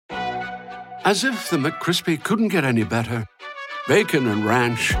As if the McCrispy couldn't get any better, Bacon and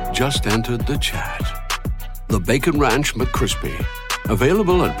Ranch just entered the chat. The Bacon Ranch McCrispy,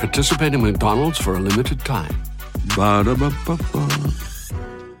 available at participating McDonald's for a limited time. Ba-da-ba-ba-ba.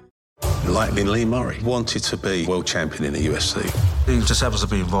 Like Lee Murray wanted to be world champion in the UFC. He just happens to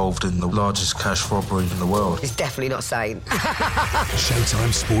be involved in the largest cash robbery in the world. He's definitely not sane.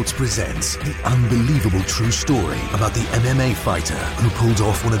 Showtime Sports presents the unbelievable true story about the MMA fighter who pulled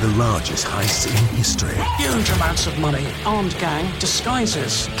off one of the largest heists in history. Huge amounts of money, armed gang,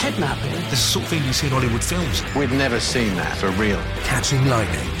 disguises, kidnapping. This is the sort of thing you see in Hollywood films. We've never seen that for real. Catching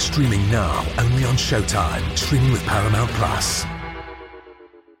Lightning, streaming now, only on Showtime, streaming with Paramount Plus.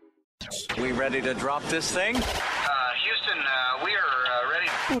 We ready to drop this thing? Houston, we are ready.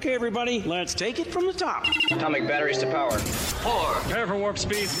 Okay, everybody, let's take it from the top. Atomic batteries to power. 4. Prepare for warp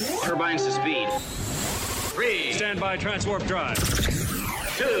speed. Turbines to speed. 3. Stand by transwarp drive.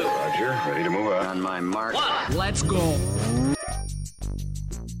 2. Roger, ready to move out. On my mark. 1. Let's go.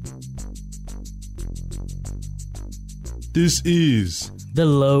 This is the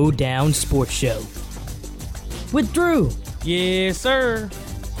Lowdown Sports Show with Drew. Yes, sir.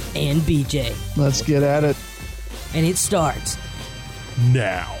 And BJ. Let's get at it. And it starts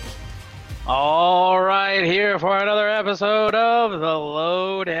now. All right, here for another episode of the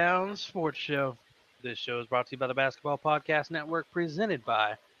Lowdown Sports Show. This show is brought to you by the Basketball Podcast Network, presented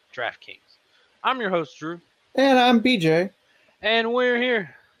by DraftKings. I'm your host, Drew. And I'm BJ. And we're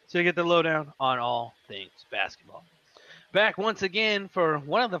here to get the lowdown on all things basketball. Back once again for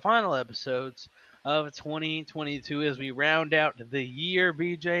one of the final episodes of 2022 as we round out the year.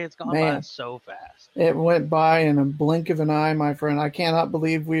 BJ, it's gone by so fast. It went by in a blink of an eye, my friend. I cannot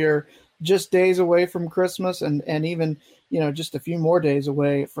believe we are just days away from Christmas and even, just a few more days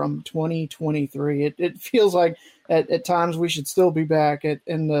away from 2023. It feels like at times we should still be back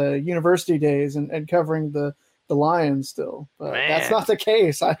in the university days and covering the Lions still. But that's not the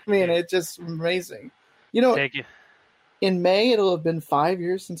case. I mean, it's just amazing. In May, it'll have been 5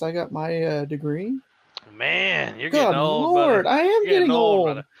 years since I got my degree. Man, you're getting old, Lord, brother. I am getting old.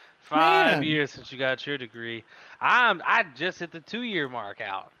 Brother. 5 years since you got your degree. I just hit the 2-year mark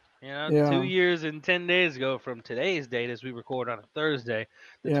out. 2 years and 10 days ago from today's date as we record on a Thursday,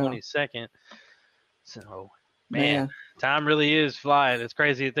 the 22nd. So, man, time really is flying. It's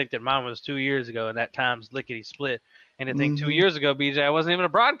crazy to think that mine was 2 years ago and that time's lickety split. And to think 2 years ago, BJ, I wasn't even a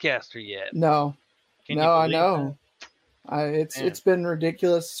broadcaster yet. No. I know. It's been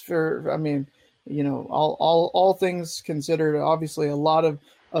ridiculous all things considered. Obviously, a lot of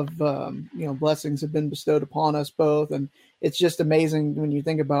blessings have been bestowed upon us both, and it's just amazing when you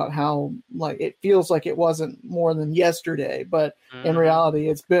think about how it feels like it wasn't more than yesterday, but in reality,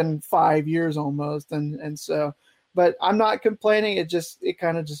 it's been 5 years almost, and so. But I'm not complaining. It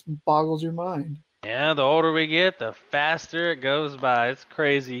kind of just boggles your mind. Yeah, the older we get, the faster it goes by. It's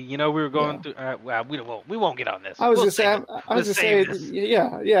crazy. We were going through. We won't get on this. I was just saying.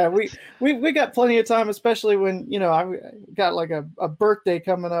 We got plenty of time, especially when I got like a birthday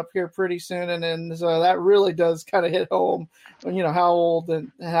coming up here pretty soon, and so that really does kind of hit home. How old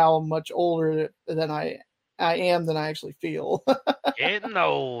and how much older than I am than I actually feel. Getting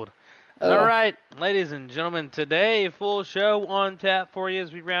old. All right, ladies and gentlemen, today full show on tap for you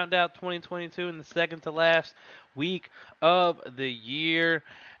as we round out 2022 in the second to last week of the year.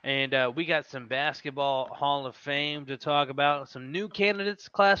 And we got some basketball Hall of Fame to talk about, some new candidates,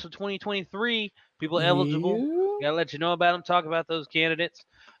 class of 2023, people eligible. Got to let you know about them, talk about those candidates.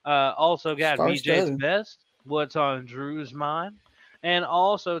 Also got BJ's Best, what's on Drew's mind. And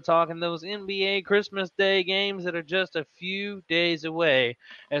also talking those NBA Christmas Day games that are just a few days away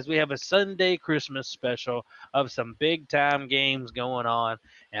as we have a Sunday Christmas special of some big-time games going on.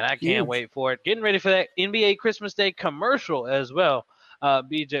 And I can't wait for it. Getting ready for that NBA Christmas Day commercial as well.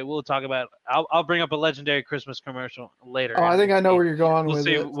 BJ, we'll talk about I'll bring up a legendary Christmas commercial later. Oh, I think I know where you're going with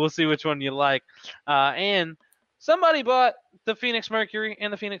it. We'll see which one you like. And somebody bought the Phoenix Mercury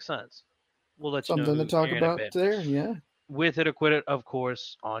and the Phoenix Suns. We'll let you know. Something to talk about there, yeah. With it or quit it, of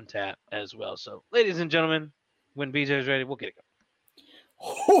course, on tap as well. So, ladies and gentlemen, when BJ is ready, we'll get it going.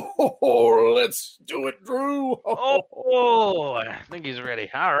 Oh, let's do it, Drew. I think he's ready.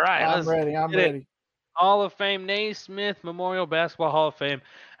 All right. I'm ready. Hall of Fame, Naismith Memorial Basketball Hall of Fame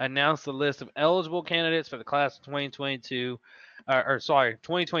announced the list of eligible candidates for the class of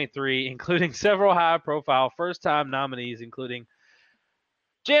 2023, including several high-profile first-time nominees, including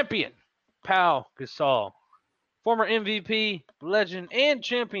champion Pau Gasol, former MVP, legend, and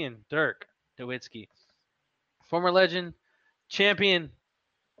champion Dirk Nowitzki. Former legend, champion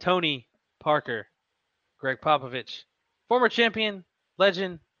Tony Parker, Greg Popovich. Former champion,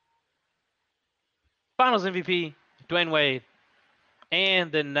 legend, Finals MVP, Dwayne Wade,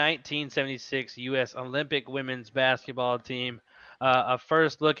 and the 1976 U.S. Olympic women's basketball team. A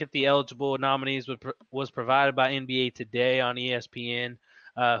first look at the eligible nominees was provided by NBA Today on ESPN,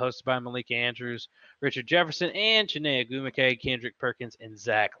 hosted by Malika Andrews, Richard Jefferson, and Chiney Ogwumike, Kendrick Perkins, and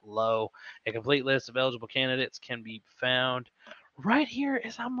Zach Lowe. A complete list of eligible candidates can be found right here. I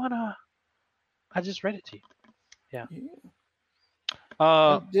just read it to you. Yeah.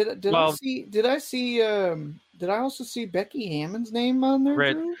 Did I also see Becky Hammond's name on there? I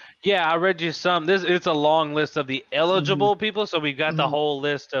read you some. It's a long list of the eligible people. So we've got the whole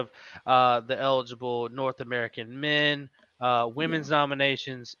list of the eligible North American men, women's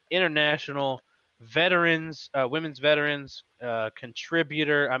nominations, international veterans, women's veterans,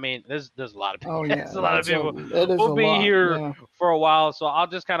 contributor. I mean, there's a lot of people. Oh, yeah. There's a lot of people. We'll be here for a while, so I'll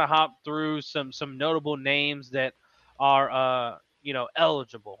just kind of hop through some notable names that are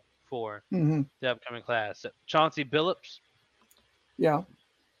eligible for the upcoming class. Chauncey Billups. Yeah.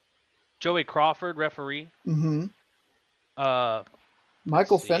 Joey Crawford, referee. Mm-hmm.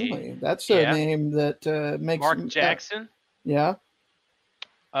 Michael Finley. That's a name that makes Mark Jackson. Yeah.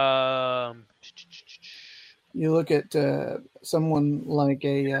 You look at someone like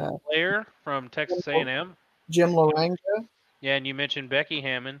a player from Texas A&M. Jim Loranga. Yeah, and you mentioned Becky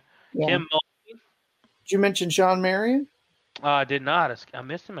Hammond. Yeah. Kim Mulkey. Did you mention Sean Marion? I did not. I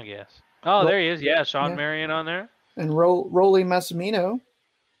missed him, I guess. Oh, there he is. Yeah, Sean Marion on there. And Rolly Massimino.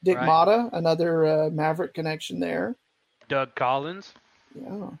 Dick Motta, another Maverick connection there. Doug Collins.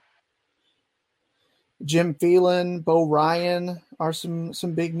 Yeah. Jim Phelan, Bo Ryan are some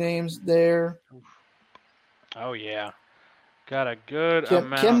big names there. Oh, yeah. Got a good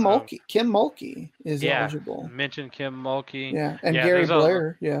amount. Kim Mulkey is eligible. Mentioned Kim Mulkey. Yeah, and Gary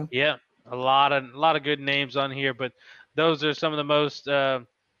Blair. Yeah, a lot of good names on here, but those are some of the most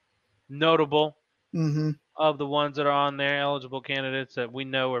notable of the ones that are on there, eligible candidates that we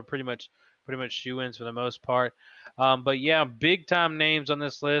know are pretty much shoo-ins for the most part. But yeah, big time names on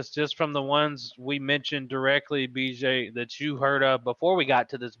this list, just from the ones we mentioned directly, BJ, that you heard of before we got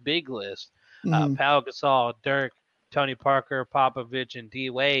to this big list. Pau Gasol, Dirk, Tony Parker, Popovich, and D.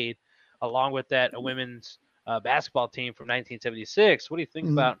 Wade, along with that, a women's basketball team from 1976. What do you think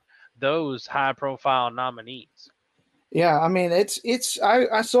about those high-profile nominees? Yeah, I mean, I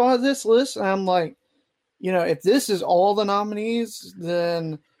saw this list, and I'm like, if this is all the nominees,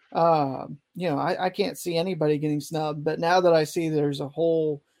 then I can't see anybody getting snubbed. But now that I see there's a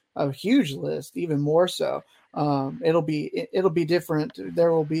huge list, even more so, it'll be different.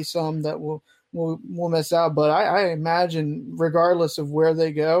 There will be some that will miss out, but I imagine regardless of where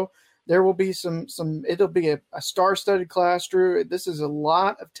they go, there will be some. It'll be a star-studded class, Drew. This is a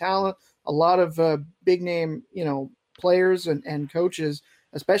lot of talent, a lot of big name, players and coaches,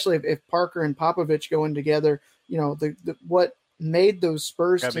 especially if Parker and Popovich go in together. What made those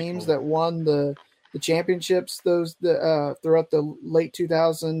Spurs teams that won the championships throughout the late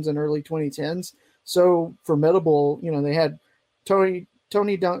 2000s and early 2010s so formidable. They had Tony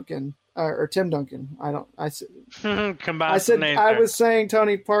Duncan or Tim Duncan. I was saying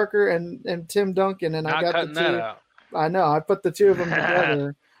Tony Parker and Tim Duncan, and I got the two. Out. I know. I put the two of them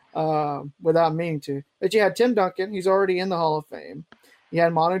together without meaning to. But you had Tim Duncan. He's already in the Hall of Fame. You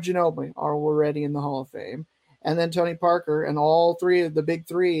had Manu Ginobili already in the Hall of Fame. And then Tony Parker, and all three of the big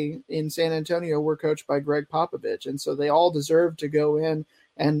three in San Antonio were coached by Greg Popovich. And so they all deserved to go in.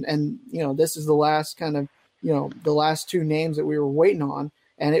 And this is the last kind of, the last two names that we were waiting on.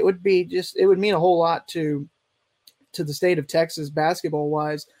 And it would mean a whole lot to the state of Texas basketball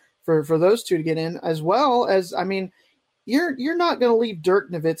wise for those two to get in, as well as, I mean, you're not going to leave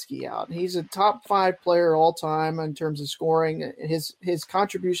Dirk Nowitzki out. He's a top 5 player all time in terms of scoring. His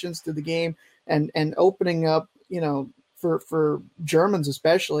contributions to the game and opening up, for Germans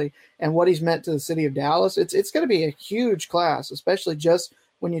especially, and what he's meant to the city of Dallas. It's going to be a huge class, especially just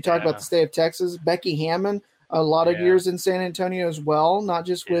when you talk about the state of Texas. Becky Hammond, a lot of years in San Antonio as well, not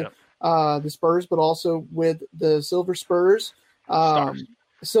just with the Spurs, but also with the Silver Spurs,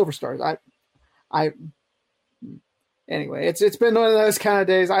 Silver Stars. Anyway, it's been one of those kind of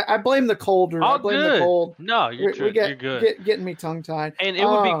days. I blame the cold. I blame the cold. No, you're good. Getting me tongue tied. And it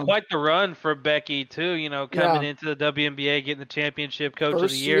would be quite the run for Becky too. Coming into the WNBA, getting the championship coach of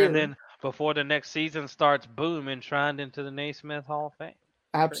the year, and then before the next season starts, boom, enshrined into the Naismith Hall of Fame.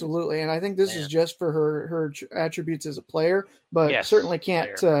 Absolutely, and I think this is just for her attributes as a player, but certainly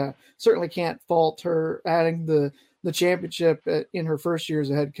can't fault her adding the championship in her first year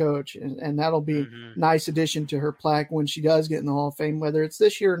as a head coach, and that'll be a nice addition to her plaque when she does get in the Hall of Fame, whether it's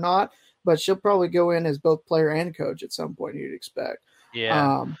this year or not. But she'll probably go in as both player and coach at some point, you'd expect.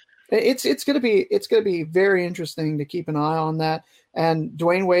 Yeah. It's going to be very interesting to keep an eye on that. And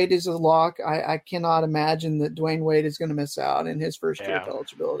Dwayne Wade is a lock. I cannot imagine that Dwayne Wade is going to miss out in his first year of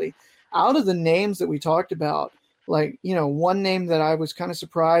eligibility. Out of the names that we talked about, like, one name that I was kind of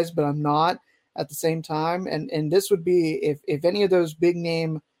surprised, but I'm not at the same time. And this would be if any of those big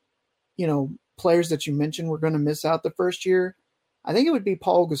name, players that you mentioned were going to miss out the first year, I think it would be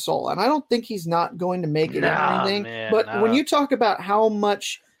Paul Gasol. And I don't think he's not going to make it or anything. When you talk about how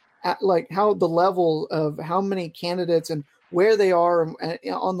much, how the level of how many candidates and where they are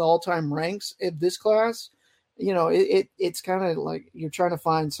on the all-time ranks of this class, it's kind of like you're trying to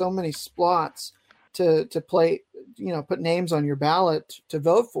find so many slots to play, put names on your ballot to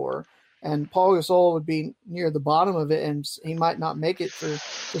vote for. And Paul Gasol would be near the bottom of it, and he might not make it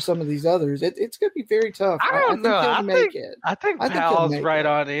for some of these others. It's going to be very tough. I don't know. I think Powell's right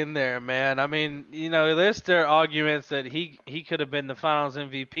on in there, man. I mean, there's their arguments that he could have been the Finals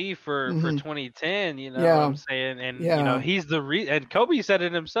MVP for 2010. You know what I'm saying? And he's the and Kobe said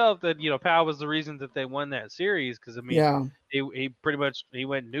it himself that Powell was the reason that they won that series because he pretty much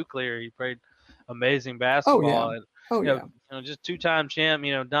went nuclear. He played amazing basketball. Just two-time champ,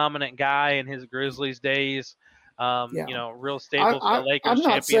 dominant guy in his Grizzlies days. Real stable for the Lakers. I'm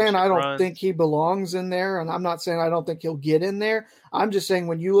not saying I don't think he belongs in there, and I'm not saying I don't think he'll get in there. I'm just saying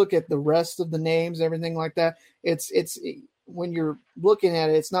when you look at the rest of the names, everything like that, it's when you're looking at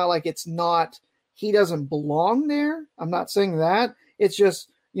it, it's not like he doesn't belong there. I'm not saying that. It's just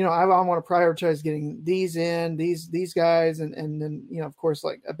I want to prioritize getting these in, these guys, and then of course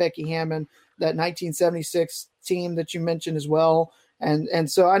like a Becky Hammond, that 1976 team that you mentioned as well. And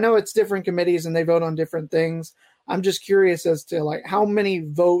so I know it's different committees and they vote on different things. I'm just curious as to like how many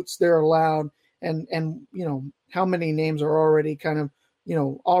votes they're allowed and how many names are already kind of,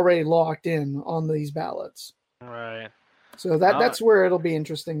 already locked in on these ballots. Right. So that's where it'll be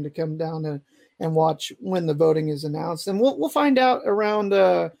interesting to come down to and watch when the voting is announced. And we'll find out around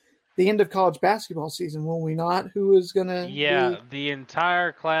the end of college basketball season, will we not? Who is going to the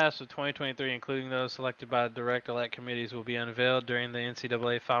entire class of 2023, including those selected by the direct elect committees, will be unveiled during the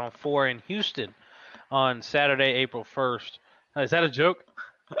NCAA Final Four in Houston on Saturday, April 1st. Is that a joke?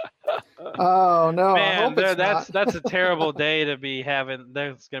 Oh, no. Man, I hope it's that's a terrible day to be having.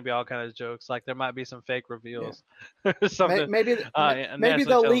 There's going to be all kinds of jokes. Like there might be some fake reveals. Something, maybe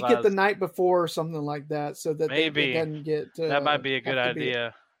they'll leak it the night before or something like that so that maybe it doesn't get that might be a good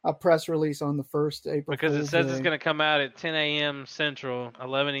idea. A press release on the 1st April. Because it says Day. it's going to come out at 10 a.m. Central,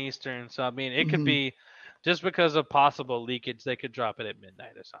 11 Eastern. So, I mean, it could be just because of possible leakage, they could drop it at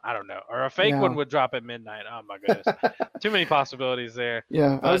midnight or something. I don't know. Or a fake one would drop at midnight. Oh, my goodness. Too many possibilities there.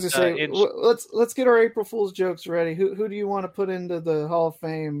 Yeah. I was going to say, let's get our April Fool's jokes ready. Who do you want to put into the Hall of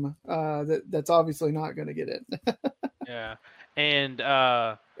Fame that's obviously not going to get it? Yeah. And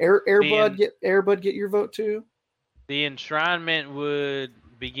Airbud, get your vote too? The enshrinement would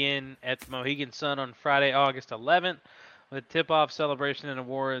begin at the Mohegan Sun on Friday, August 11th, with tip-off celebration and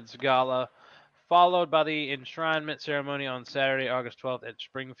awards gala, followed by the enshrinement ceremony on Saturday, August 12th at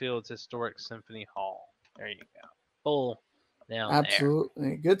Springfield's historic Symphony Hall. There you go. Full down Absolutely.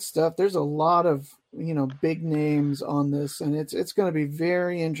 there. Good stuff. There's a lot of, big names on this, and it's going to be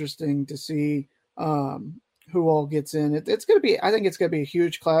very interesting to see who all gets in. I think it's going to be a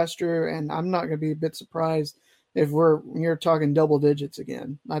huge class, Drew, and I'm not going to be a bit surprised if you're talking double digits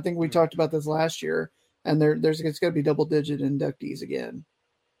again. I think we talked about this last year, and it's going to be double digit inductees again.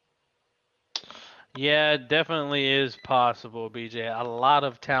 Yeah, it definitely is possible, BJ. A lot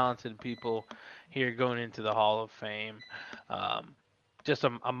of talented people here going into the Hall of Fame. Just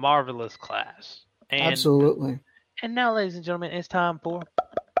a marvelous class. Absolutely. And now, ladies and gentlemen, it's time for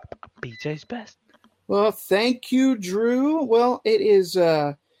BJ's Best. Well, thank you, Drew. Well, it is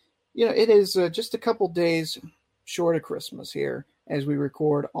just a couple days short of Christmas here as we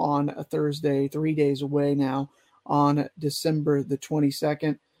record on a Thursday, 3 days away now on December the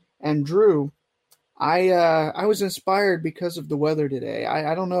 22nd. And Drew, I was inspired because of the weather today.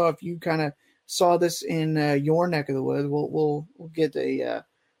 I don't know if you kind of saw this in your neck of the woods. We'll get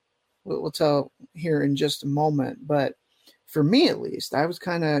we'll tell here in just a moment. But for me, at least, I was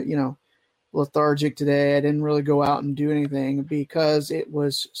kind of, lethargic today. I didn't really go out and do anything because it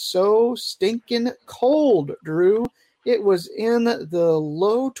was so stinking cold, Drew. It was in the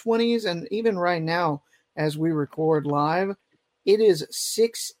low 20s, and even right now, as we record live, it is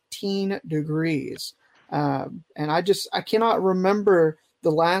 16 degrees. And I cannot remember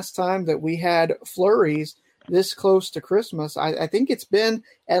the last time that we had flurries this close to Christmas. I think it's been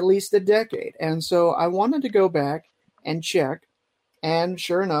at least a decade. And so I wanted to go back and check. And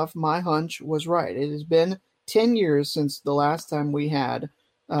sure enough, my hunch was right. It has been 10 years since the last time we had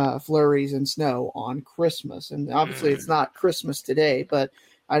flurries and snow on Christmas. And obviously it's not Christmas today, but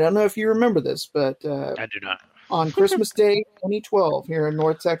I don't know if you remember this, but I do not. On Christmas Day 2012 here in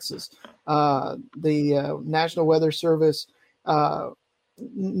North Texas, the National Weather Service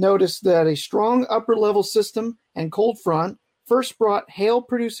noticed that a strong upper-level system and cold front first brought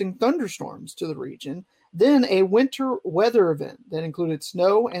hail-producing thunderstorms to the region, then a winter weather event that included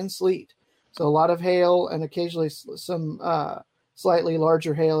snow and sleet. So a lot of hail and occasionally some slightly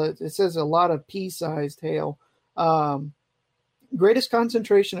larger hail. It says a lot of pea-sized hail. Greatest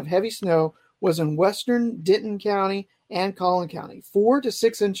concentration of heavy snow was in western Denton County and Collin County. 4 to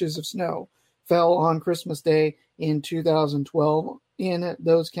 6 inches of snow fell on Christmas Day in 2012 in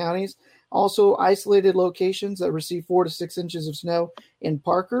those counties. Also, isolated locations that received 4 to 6 inches of snow in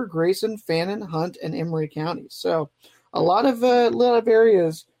Parker, Grayson, Fannin, Hunt, and Emery counties. So a lot of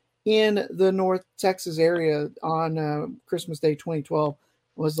areas in the North Texas area on Christmas Day 2012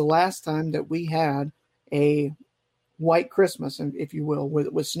 was the last time that we had a white Christmas, if you will,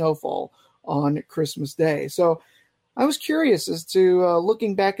 with snowfall on Christmas Day. So I was curious as to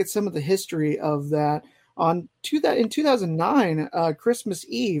looking back at some of the history of that. In 2009, Christmas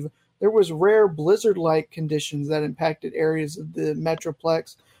Eve, there was rare blizzard-like conditions that impacted areas of the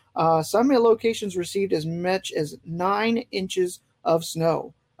Metroplex. Some locations received as much as 9 inches of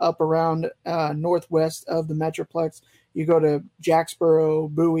snow up around northwest of the Metroplex. You go to Jacksboro,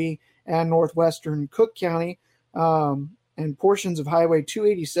 Bowie, and northwestern Cook County, and portions of Highway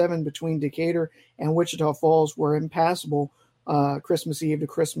 287 between Decatur and Wichita Falls were impassable Christmas Eve to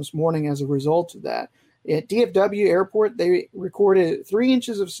Christmas morning as a result of that. At DFW Airport, they recorded 3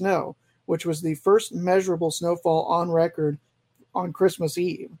 inches of snow, which was the first measurable snowfall on record on Christmas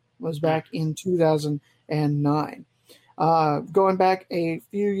Eve. It was back in 2009. Going back a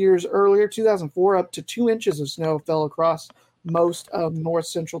few years earlier, 2004, up to 2 inches of snow fell across most of north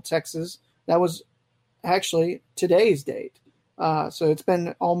central Texas. That was actually today's date. So it's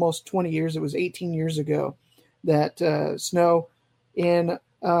been almost 20 years. It was 18 years ago that snow in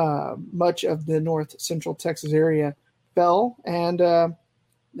much of the north central Texas area fell. And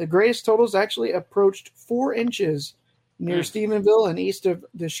the greatest totals actually approached 4 inches near Stephenville and east of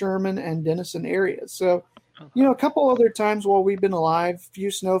the Sherman and Denison areas. So, a couple other times while we've been alive, few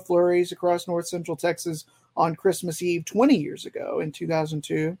snow flurries across north central Texas on Christmas Eve 20 years ago in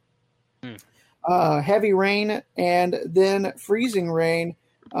 2002. Heavy rain and then freezing rain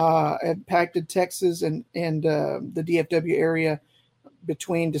impacted Texas and the DFW area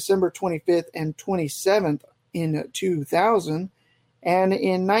between December 25th and 27th in 2000. And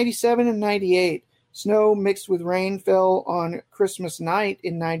in 97 and 98, snow mixed with rain fell on Christmas night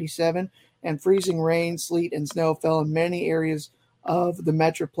in 97, and freezing rain, sleet, and snow fell in many areas of the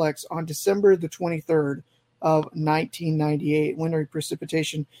Metroplex on December the 23rd of 1998. Winter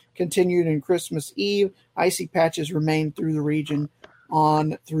precipitation continued in Christmas Eve. Icy patches remained through the region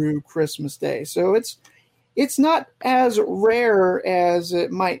on through Christmas Day. So it's not as rare as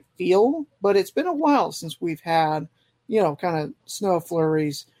it might feel, but it's been a while since we've had, kind of snow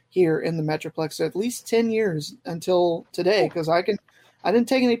flurries here in the Metroplex. At least 10 years until today, because I didn't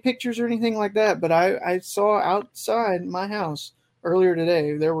take any pictures or anything like that, but I saw outside my house earlier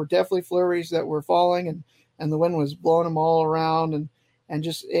today, there were definitely flurries that were falling, and the wind was blowing them all around, and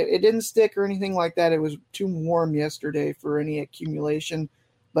just it didn't stick or anything like that. It was too warm yesterday for any accumulation.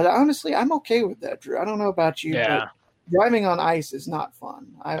 But honestly, I'm okay with that, Drew. I don't know about you, but driving on ice is not fun.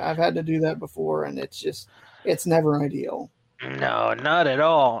 I've had to do that before, and it's never ideal. No, not at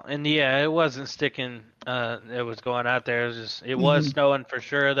all. And it wasn't sticking. It was going out there. It was snowing for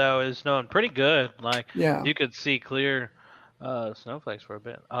sure, though. It was snowing pretty good. You could see clear snowflakes for a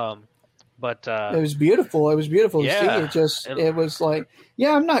bit. But it was beautiful. It was beautiful to see. It was like,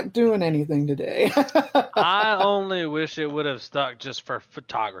 I'm not doing anything today. I only wish it would have stuck just for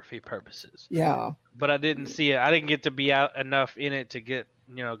photography purposes. Yeah. But I didn't see it. I didn't get to be out enough in it to get,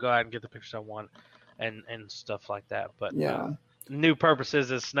 go out and get the pictures I want and stuff like that. But new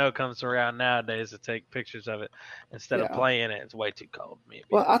purposes as snow comes around nowadays to take pictures of it instead of playing it. It's way too cold. Maybe.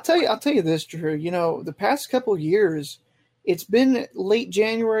 Well, I'll tell you this, Drew. The past couple of years, it's been late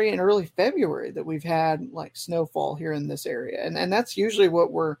January and early February that we've had snowfall here in this area. And that's usually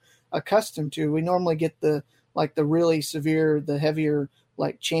what we're accustomed to. We normally get the really severe, the heavier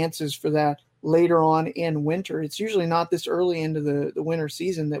chances for that later on in winter. It's usually not this early into the winter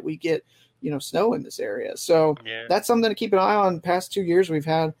season that we get, snow in this area. So that's something to keep an eye on. Past 2 years we've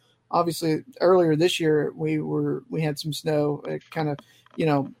had, obviously earlier this year, we had some snow. It kind of,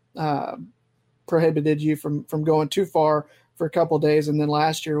 prohibited you from going too far for a couple of days. And then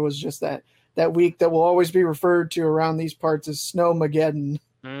last year was just that week that will always be referred to around these parts as Snowmageddon.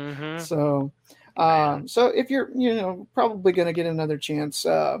 Mm-hmm. So, so if you're, probably going to get another chance,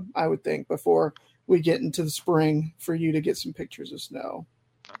 I would think, before we get into the spring for you to get some pictures of snow.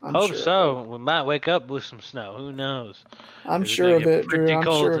 Hope so. We might wake up with some snow. Who knows? I'm sure of it, Drew. I'm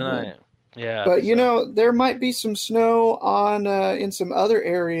sure of it. Yeah. But there might be some snow on in some other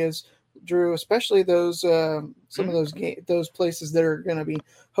areas, Drew, especially those some of those places that are going to be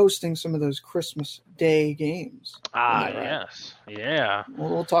hosting some of those Christmas Day games. Right? Yes. Yeah. Well,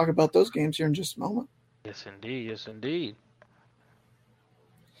 we'll talk about those games here in just a moment. Yes, indeed. Yes, indeed.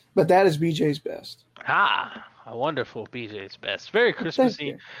 But that is BJ's best. A wonderful BJ's best. Very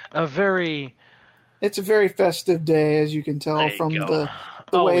Christmassy. It's a very festive day, as you can tell from the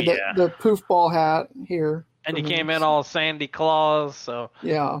way that the poof ball hat here. And you came in all Santa Claus, so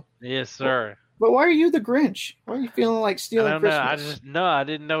yeah. Yes, sir. But why are you the Grinch? Why are you feeling like stealing Christmas? I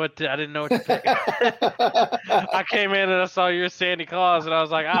didn't know what to pick. I came in and I saw your Santa Claus, and I was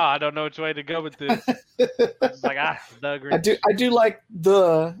like, I don't know which way to go with this. It's like the Grinch. I do like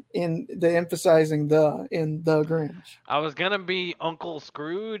the emphasizing the in the Grinch. I was gonna be Uncle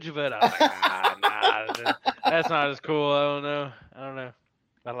Scrooge, but I was like, nah, that's not as cool. I don't know.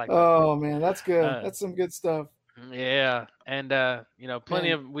 I like. Oh man, that's good. That's some good stuff. Yeah, and plenty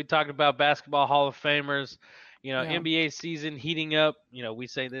of. We talked about basketball Hall of Famers. NBA season heating up. We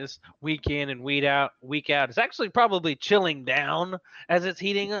say this week in and week out. It's actually probably chilling down as it's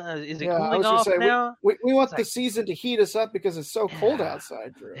heating. Is it cooling off now? We want the season to heat us up because it's so cold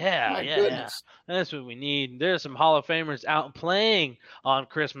outside, Drew. My goodness. That's what we need. There's some Hall of Famers out playing on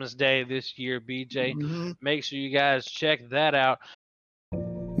Christmas Day this year, BJ. Mm-hmm. Make sure you guys check that out.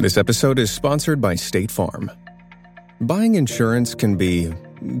 This episode is sponsored by State Farm. Buying insurance can be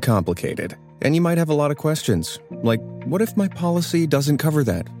complicated, and you might have a lot of questions, like, what if my policy doesn't cover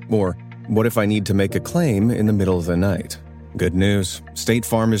that? Or, what if I need to make a claim in the middle of the night? Good news, State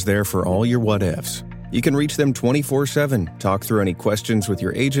Farm is there for all your what-ifs. You can reach them 24/7, talk through any questions with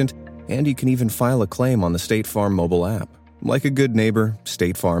your agent, and you can even file a claim on the State Farm mobile app. Like a good neighbor,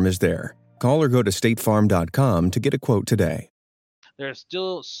 State Farm is there. Call or go to statefarm.com to get a quote today. There's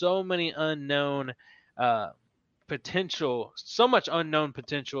still so many unknown potential, so much unknown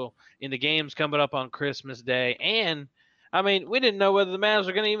potential in the games coming up on Christmas Day. And I mean, we didn't know whether the Mavs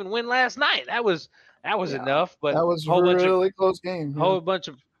were going to even win last night. That was enough, but that was a really close game. Whole bunch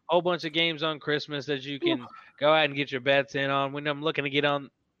of games on Christmas that you can go out and get your bets in on. When I'm looking to get on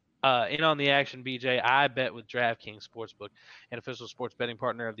in on the action, BJ, I bet with DraftKings Sportsbook, an official sports betting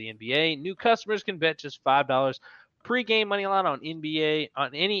partner of the NBA. New customers can bet just $5 pre-game money line on any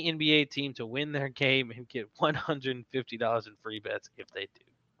NBA team to win their game and get $150 in free bets if they do.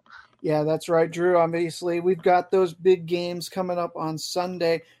 Yeah, that's right, Drew. Obviously, we've got those big games coming up on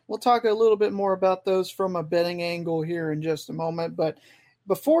Sunday. We'll talk a little bit more about those from a betting angle here in just a moment. But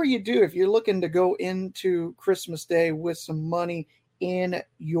before you do, if you're looking to go into Christmas Day with some money in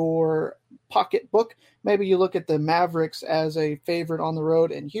your pocketbook, maybe you look at the Mavericks as a favorite on the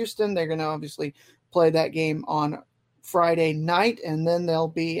road in Houston. They're going to obviously play that game on Friday night, and then they'll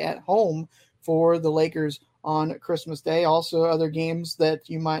be at home for the Lakers on Christmas Day. Also, other games that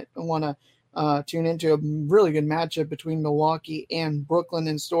you might want to tune into, a really good matchup between Milwaukee and Brooklyn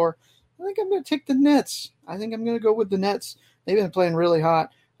in store. I think I'm going to take the Nets. I think I'm going to go with the Nets. They've been playing really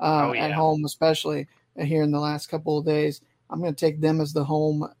hot at home, especially here in the last couple of days. I'm going to take them as the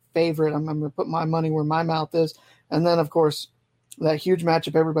home favorite. I'm going to put my money where my mouth is. And then, of course, that huge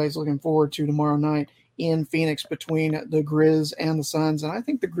matchup everybody's looking forward to tomorrow night in Phoenix between the Grizz and the Suns. And I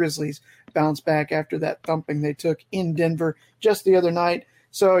think the Grizzlies bounce back after that thumping they took in Denver just the other night.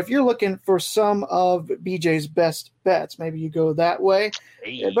 So if you're looking for some of BJ's best bets, maybe you go that way.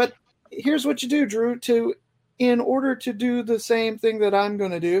 Hey. But here's what you do, Drew. In order to do the same thing that I'm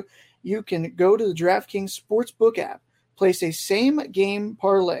going to do, you can go to the DraftKings Sportsbook app, place a same-game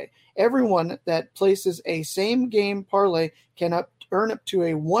parlay. Everyone that places a same-game parlay can earn up to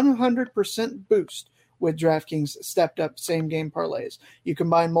a 100% boost with DraftKings stepped-up same-game parlays. You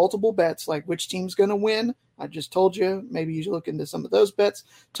combine multiple bets, like which team's going to win. I just told you, maybe you should look into some of those bets.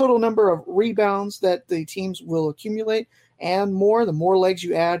 Total number of rebounds that the teams will accumulate, and more. The more legs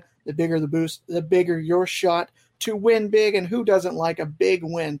you add, the bigger the boost, the bigger your shot to win big. And who doesn't like a big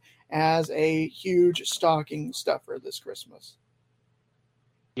win as a huge stocking stuffer this Christmas?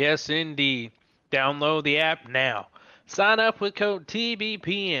 Yes, indeed. Download the app now. Sign up with code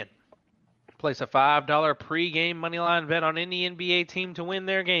TBPN. Place a $5 pre-game moneyline bet on any NBA team to win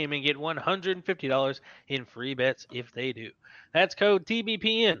their game and get $150 in free bets if they do. That's code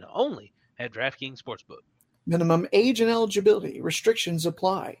TBPN only at DraftKings Sportsbook. Minimum age and eligibility restrictions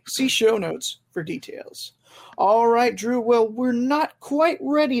apply. See show notes for details. All right, Drew. Well, we're not quite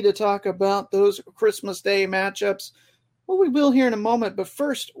ready to talk about those Christmas Day matchups. Well, we will here in a moment, but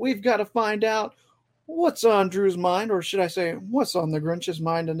first we've got to find out what's on Drew's mind, or should I say, what's on the Grinch's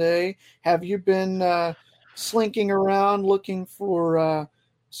mind today. Have you been slinking around looking for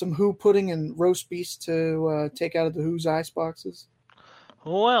some Who pudding and roast beef to take out of the Who's ice boxes?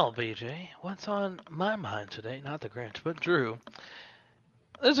 Well, BJ, what's on my mind today? Not the Grinch, but Drew.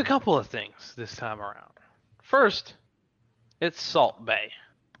 There's a couple of things this time around. First, it's Salt Bay.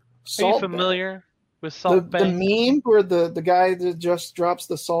 Are you familiar with Salt Bay? The meme where the guy that just drops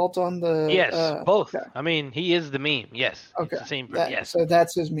the salt on the... Yes, both. Okay. I mean, he is the meme. Yes. Okay. It's the same. Yes. So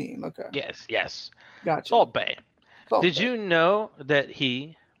that's his meme. Okay. Yes. Gotcha. Salt Bay. Did Bay. you know that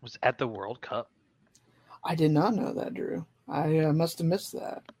he was at the World Cup? I did not know that, Drew. I must have missed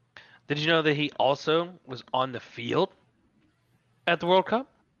that. Did you know that he also was on the field at the World Cup?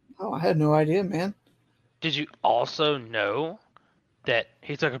 Oh, I had no idea, man. Did you also know that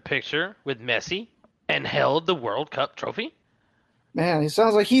he took a picture with Messi and held the World Cup trophy? Man, it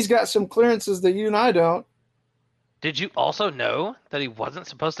sounds like he's got some clearances that you and I don't. Did you also know that he wasn't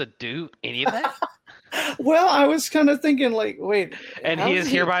supposed to do any of that? Well, I was kind of thinking, like, wait. And he is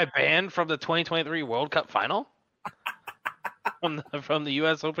hereby banned from the 2023 World Cup final? From the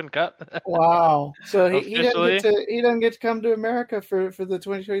U.S. Open Cup? Wow. So he doesn't get to come to America for the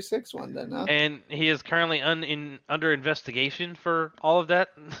 2026 one then, huh? And he is currently under investigation for all of that.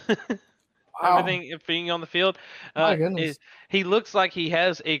 Wow. Everything being on the field. My goodness. He looks like he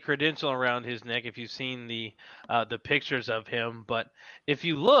has a credential around his neck if you've seen the pictures of him. But if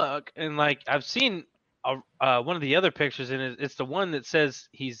you look, and like I've seen one of the other pictures, and it's the one that says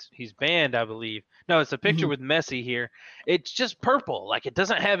he's banned, I believe. No, it's a picture with Messi here. It's just purple. Like it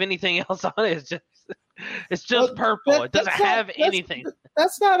doesn't have anything else on it. It's just purple. It doesn't have anything.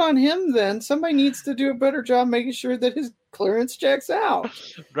 That's not on him then. Somebody needs to do a better job making sure that his clearance checks out.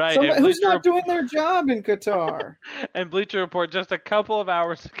 Right. Who's not doing their job in Qatar? And Bleacher Report just a couple of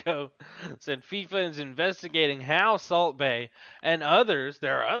hours ago said FIFA is investigating how Salt Bay and others,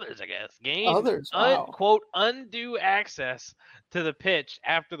 there are others, I guess, gained quote undue access to the pitch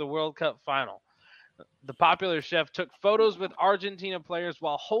after the World Cup final. The popular chef took photos with Argentina players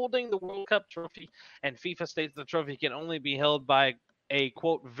while holding the World Cup trophy, and FIFA states the trophy can only be held by a,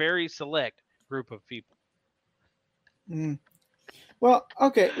 quote, very select group of people. Mm. Well,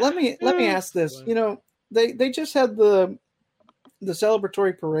 okay, let me ask this. You know, they just had the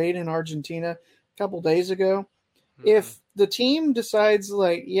celebratory parade in Argentina a couple days ago. Mm-hmm. If the team decides,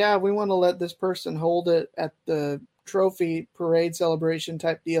 like, yeah, we want to let this person hold it at the trophy parade celebration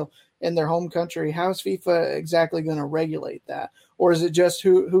type deal in their home country, how is FIFA exactly going to regulate that? Or is it just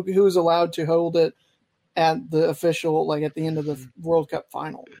who's allowed to hold it at the official, like at the end of the World Cup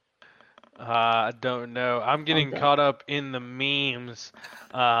final? I don't know. I'm getting caught up in the memes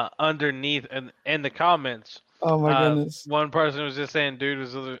underneath and the comments. Oh my goodness. One person was just saying dude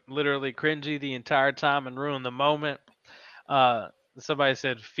was literally cringy the entire time and ruined the moment. Somebody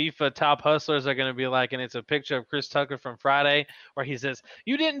said FIFA top hustlers are going to be like, and it's a picture of Chris Tucker from Friday where he says,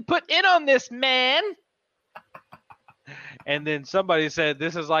 "You didn't put in on this, man." And then somebody said,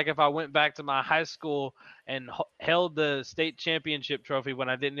 this is like if I went back to my high school and held the state championship trophy when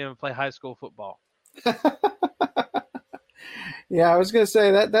I didn't even play high school football. Yeah, I was going to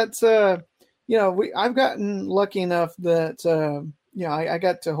say that's I've gotten lucky enough that I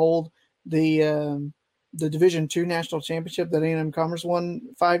got to hold the Division II national championship that A&M Commerce won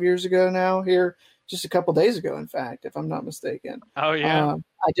 5 years ago now, here just a couple days ago, in fact, if I'm not mistaken. Oh, yeah.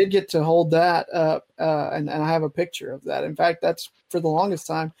 I did get to hold that up, and I have a picture of that. In fact, that's for the longest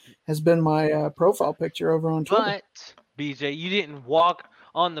time has been my profile picture over on Twitter. But, BJ, you didn't walk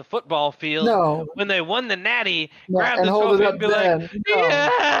on the football field when they won the Natty, grab the trophy and be like,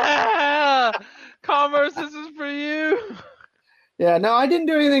 yeah, Commerce, this is for you. Yeah, no, I didn't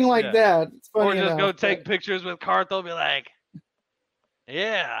do anything like that. It's funny or just enough, go take pictures with Carthel, be like,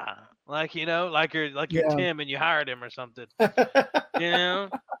 yeah, like you're Tim and you hired him or something. Yeah.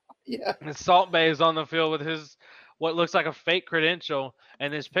 And Salt Bay is on the field with his what looks like a fake credential,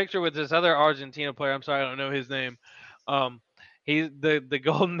 and this picture with this other Argentina player. I'm sorry, I don't know his name. He's the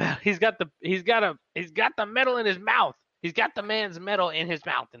golden medal. He's got the medal in his mouth. He's got the man's medal in his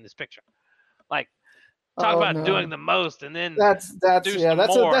mouth in this picture. Like, talk about doing the most, and then that's a bit too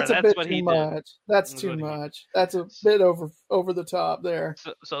much. Did. That's too much. That's a bit over the top there.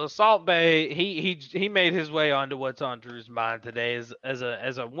 So Salt Bay, he made his way onto what's on Drew's mind today as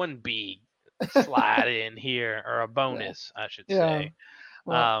a 1B slide in here, or a bonus, I should say.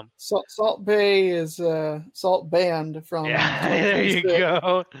 Well, Salt Bay is Salt Band from Yeah, there you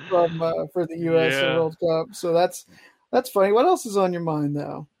go. From for the U.S. World Cup. So that's funny. What else is on your mind,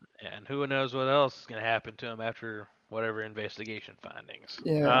 though? And who knows what else is going to happen to him after whatever investigation findings.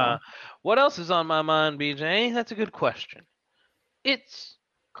 Yeah. What else is on my mind, BJ? That's a good question. It's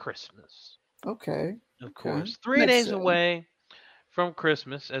Christmas. Okay. Of course. 3 days away from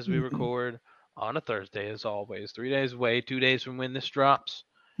Christmas as we record on a Thursday, as always. 3 days away, 2 days from when this drops.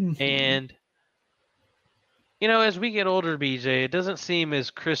 And, as we get older, BJ, it doesn't seem as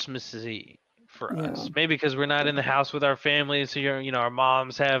Christmassy for us. Maybe because we're not in the house with our families. So, our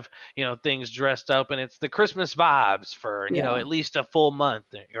moms have, things dressed up, and it's the Christmas vibes for, at least a full month.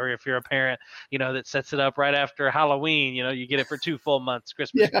 Or if you're a parent, that sets it up right after Halloween, you get it for 2 full months,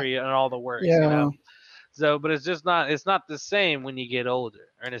 Christmas tree and all the works, So, but it's not the same when you get older.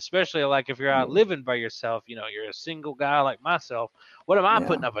 And especially like if you're out living by yourself, you're a single guy like myself. What am I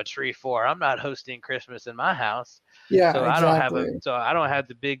putting up a tree for? I'm not hosting Christmas in my house. Yeah, so exactly. I don't have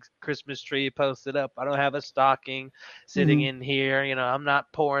the big Christmas tree posted up. I don't have a stocking sitting in here. I'm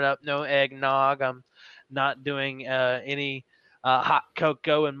not pouring up no eggnog. I'm not doing any hot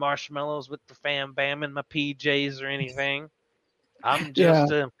cocoa and marshmallows with the fam bam in my PJs or anything. I'm just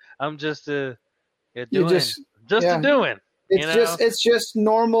doing. It's just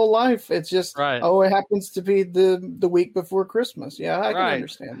normal life. It's just it happens to be the week before Christmas. Yeah, I can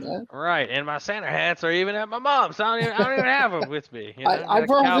understand that. Right, and my Santa hats are even at my mom's. I don't even have them with me. I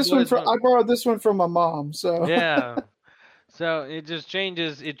borrowed this one from my mom. So yeah, so it just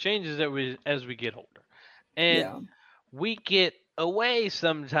changes. It changes as we get older, and we get away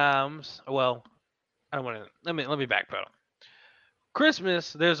sometimes. Well, I don't want to. Let me backpedal.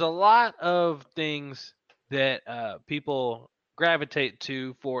 Christmas, there's a lot of things that people gravitate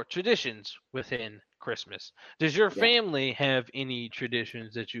to for traditions within Christmas. Does your family have any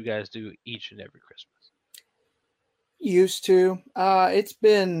traditions that you guys do each and every Christmas? Used to. It's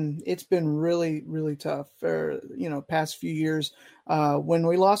been really, really tough for past few years. When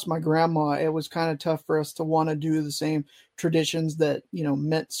we lost my grandma, it was kind of tough for us to want to do the same traditions that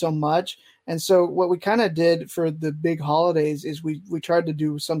meant so much. And so what we kind of did for the big holidays is we tried to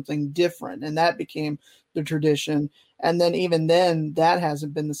do something different, and that became the tradition. And then even then, that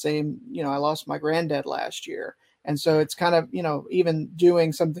hasn't been the same. I lost my granddad last year, and so it's kind of even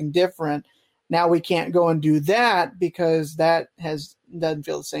doing something different. Now we can't go and do that because that doesn't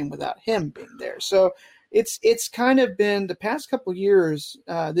feel the same without him being there. So it's kind of been the past couple of years,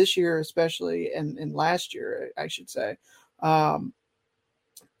 this year especially, and last year I should say,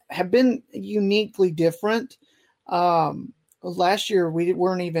 have been uniquely different. Last year we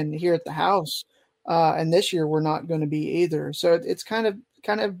weren't even here at the house, and this year we're not going to be either. So it's kind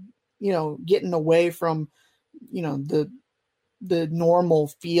of getting away from the normal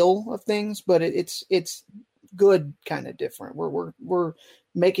feel of things, but it's good, kind of different. We're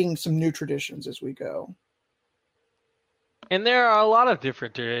making some new traditions as we go. And there are a lot of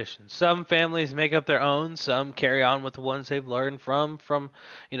different traditions. Some families make up their own. Some carry on with the ones they've learned from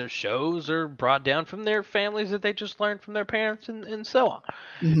shows or brought down from their families that they just learned from their parents and so on.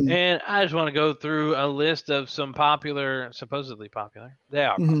 And I just want to go through a list of some supposedly popular, they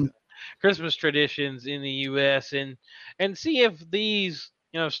are popular, Christmas traditions in the U.S. and see if these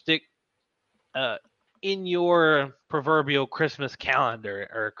stick in your proverbial Christmas calendar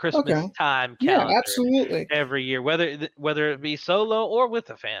or Christmas time calendar. Yeah, absolutely. Every year, whether it be solo or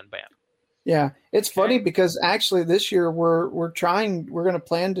with a fan band. Yeah, it's funny because actually this year we're going to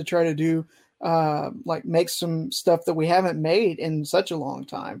plan to try to do make some stuff that we haven't made in such a long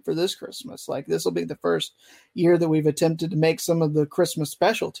time for this Christmas. Like this will be the first year that we've attempted to make some of the Christmas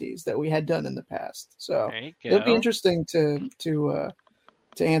specialties that we had done in the past. So it'll be interesting to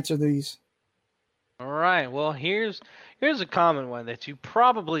answer these. All right. Well, here's a common one that you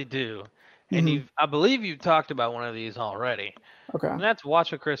probably do, and I believe you've talked about one of these already. Okay. And that's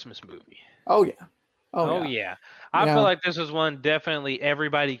watch a Christmas movie. Oh yeah. Oh yeah. I feel like this is one definitely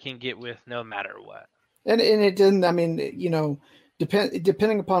everybody can get with no matter what. And it didn't. I mean,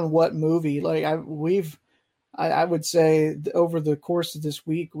 depending upon what movie. Like I would say over the course of this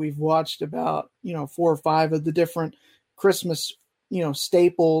week we've watched about 4 or 5 of the different Christmas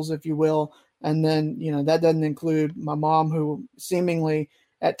staples, if you will. And then, that doesn't include my mom, who seemingly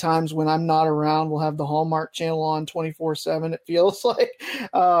at times when I'm not around will have the Hallmark Channel on 24/7, it feels like,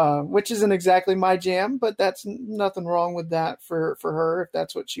 which isn't exactly my jam, but that's nothing wrong with that for her if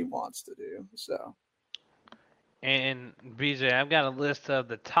that's what she wants to do. So. And BJ, I've got a list of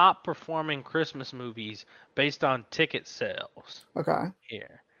the top performing Christmas movies based on ticket sales. Okay.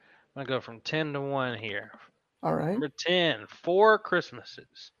 Here. I'm going to go from 10 to 1 here. All right. Number 10, Four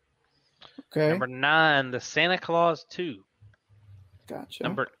Christmases. Okay. Number 9, The Santa Claus 2. Gotcha.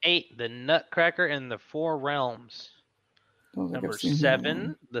 Number 8, The Nutcracker and the Four Realms. Number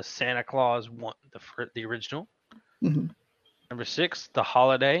 7, The Santa Claus 1, the original. Mm-hmm. Number 6, The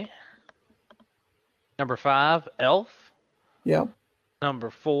Holiday. Number 5, Elf. Yep. Number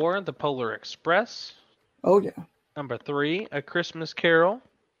 4, The Polar Express. Oh, yeah. Number 3, A Christmas Carol.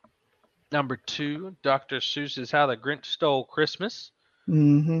 Number 2, Dr. Seuss's How the Grinch Stole Christmas.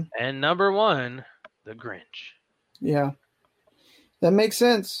 Mm-hmm. And number 1, The Grinch. Yeah. That makes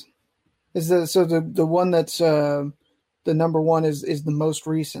sense. The one that's the number 1 is the most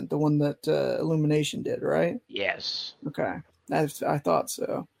recent, the one that Illumination did, right? Yes. Okay. I thought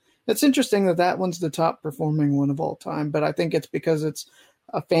so. It's interesting that one's the top performing one of all time, but I think it's because it's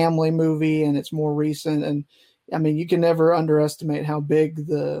a family movie and it's more recent. And I mean, you can never underestimate how big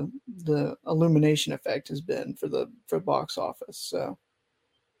the Illumination effect has been for box office. So.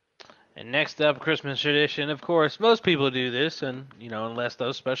 And next up, Christmas tradition. Of course, most people do this, and unless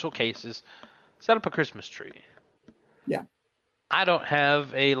those special cases, set up a Christmas tree. Yeah. I don't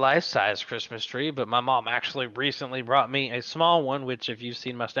have a life-size Christmas tree, but my mom actually recently brought me a small one, which if you've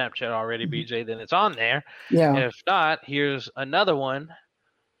seen my Snapchat already, BJ, then it's on there. Yeah. And if not, here's another one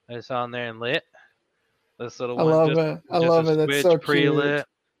that's on there and lit. This little I one. love it. I love it. That's so pre-lit.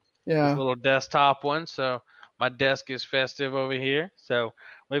 cute. Yeah. This little desktop one. So my desk is festive over here. So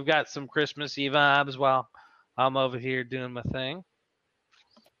we've got some Christmassy vibes while I'm over here doing my thing.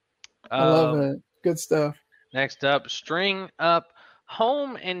 I love it. Good stuff. Next up, string up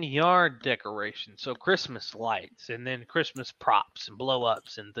home and yard decorations. So Christmas lights and then Christmas props and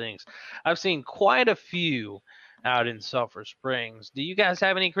blow-ups and things. I've seen quite a few out in Sulphur Springs. Do you guys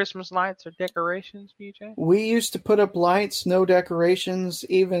have any Christmas lights or decorations, BJ? We used to put up lights, no decorations.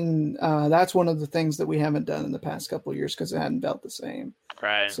 Even that's one of the things that we haven't done in the past couple of years because it hadn't felt the same.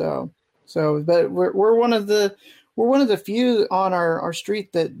 Right. So, but we're one of the few on our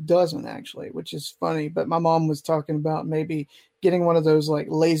street that doesn't actually, which is funny. But my mom was talking about maybe getting one of those like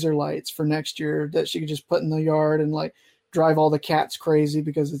laser lights for next year that she could just put in the yard and like drive all the cats crazy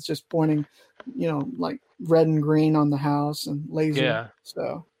because it's just pointing, like red and green on the house and laser. Yeah.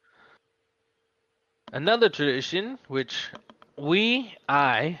 So another tradition, which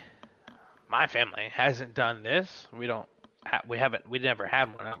my family hasn't done this. We never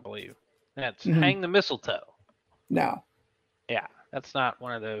had one, I believe. That's hang the mistletoe. No. Yeah, that's not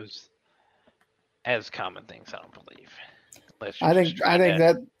one of those as common things, I don't believe.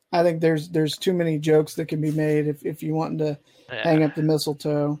 I think there's too many jokes that can be made if you want to hang up the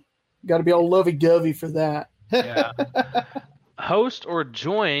mistletoe. Got to be all lovey-dovey for that. Yeah. Host or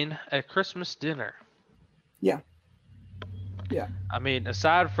join a Christmas dinner. Yeah. Yeah. I mean,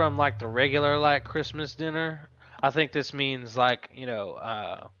 aside from like the regular like Christmas dinner, I think this means like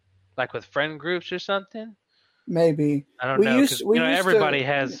like with friend groups or something. Maybe. I don't know. Everybody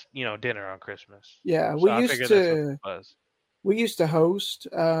has dinner on Christmas. Yeah, so we used to host,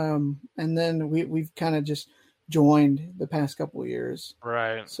 and then we've kind of just joined the past couple of years.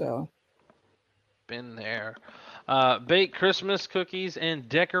 Right. So. Been there. Bake Christmas cookies and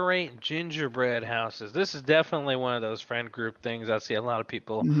decorate gingerbread houses. This is definitely one of those friend group things. I see a lot of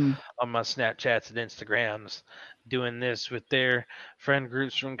people on my Snapchats and Instagrams doing this with their friend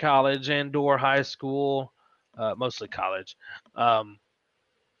groups from college and or high school, mostly college.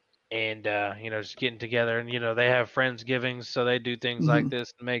 Just getting together and, they have Friendsgivings, so they do things like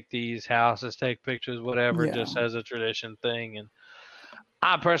this to make these houses, take pictures, whatever, just as a tradition thing. And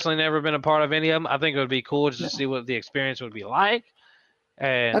I've personally never been a part of any of them. I think it would be cool just to see what the experience would be like.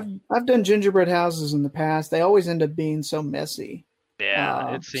 And I've done gingerbread houses in the past. They always end up being so messy.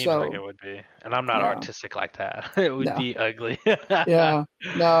 Yeah, it seems like it would be. And I'm not artistic like that. It would be ugly. Yeah.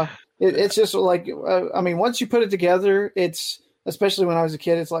 No, it's just like, once you put it together, it's, especially when I was a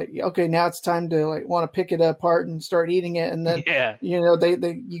kid, it's like, okay, now it's time to like want to pick it apart and start eating it. And then,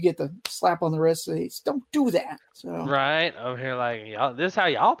 you get the slap on the wrist. Say, don't do that. So. Right. Over here, like, y'all, this is how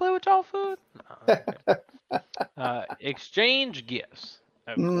y'all play with y'all food? Exchange gifts.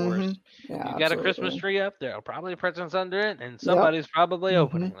 Of course. Yeah, you got a Christmas tree up there, probably presents under it, and somebody's probably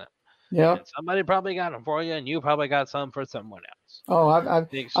opening them. Yeah. Somebody probably got them for you, and you probably got some for someone else. Oh,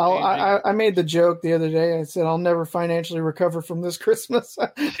 I made the joke the other day. I said I'll never financially recover from this Christmas.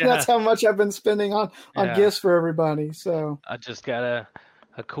 That's how much I've been spending on gifts for everybody. So I just got a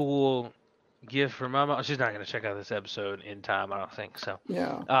cool gift for my mom. She's not going to check out this episode in time, I don't think so.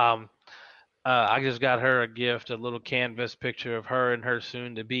 Yeah. I just got her a gift, a little canvas picture of her and her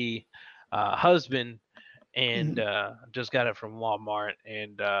soon-to-be husband, and just got it from Walmart.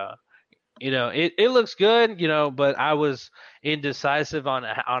 And it looks good, but I was indecisive on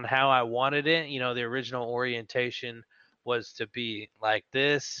how I wanted it. The original orientation was to be like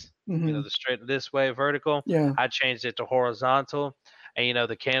this, Mm-hmm. the straight this way vertical. Yeah. I changed it to horizontal, and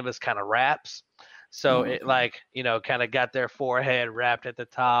the canvas kind of wraps. So it kind of got their forehead wrapped at the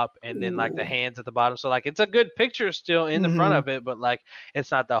top and then like the hands at the bottom. So like it's a good picture still in the front of it, but like it's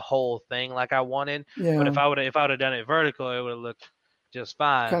not the whole thing like I wanted. Yeah. But if I would have done it vertical, it would have looked just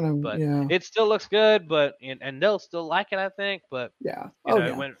fine. Kind of, but yeah. it still looks good, but and they'll still like it, I think. But yeah.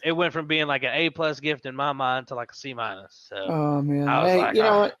 It went from being like an A+ gift in my mind to like a C-. So oh man, I was like, you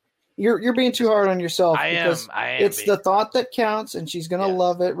know what? You're being too hard on yourself. I am. It's the thought that counts, and she's gonna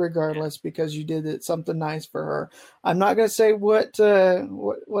love it regardless because you did it something nice for her. I'm not gonna say what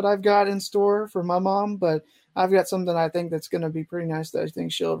I've got in store for my mom, but I've got something I think that's gonna be pretty nice that I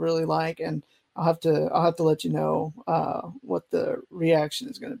think she'll really like, and I'll have to let you know what the reaction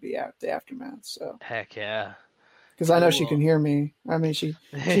is gonna be at the aftermath. So heck yeah, because I know she can hear me. I mean she's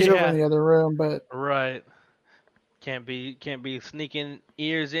over in the other room, but right. Can't be sneaking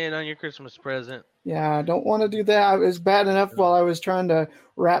ears in on your Christmas present. Yeah, I don't want to do that. It was bad enough while I was trying to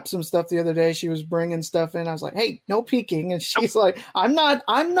wrap some stuff the other day. She was bringing stuff in. I was like, "Hey, no peeking," and she's like, "I'm not."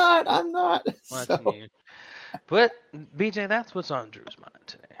 So, but BJ, that's what's on Drew's mind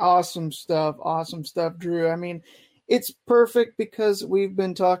today. Awesome stuff, Drew. I mean, it's perfect because we've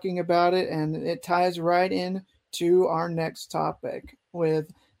been talking about it, and it ties right in to our next topic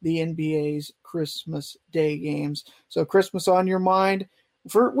with the NBA's Christmas Day games. So Christmas on your mind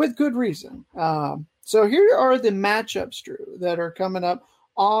with good reason. So here are the matchups, Drew, that are coming up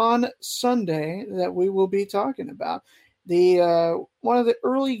on Sunday that we will be talking about. The one of the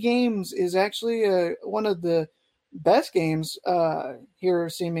early games is actually one of the best games here.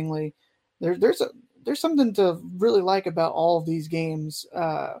 Seemingly, there's something to really like about all of these games.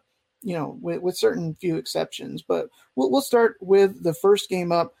 With certain few exceptions, but we'll start with the first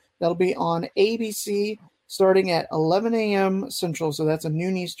game up. That'll be on ABC starting at 11 a.m. Central, so that's a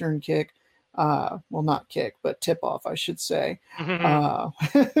noon Eastern kick. Well, not kick, but tip-off, I should say.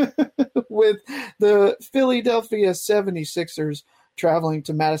 With the Philadelphia 76ers traveling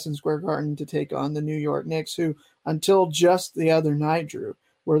to Madison Square Garden to take on the New York Knicks, who until just the other night, Drew,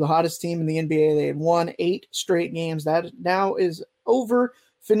 were the hottest team in the NBA. They had won 8 straight games. That now is over.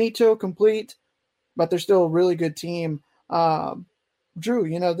 Finito complete, but they're still a really good team.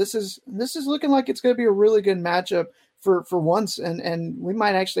 Drew, this is looking like it's going to be a really good matchup for once, and we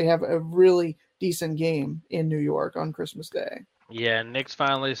might actually have a really decent game in New York on Christmas Day. Yeah, Knicks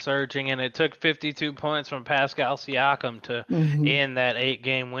finally surging, and it took 52 points from Pascal Siakam to end that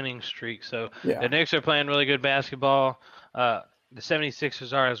 8-game winning streak. So the Knicks are playing really good basketball. The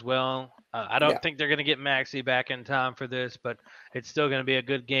 76ers are as well. I don't think they're going to get Maxey back in time for this, but it's still going to be a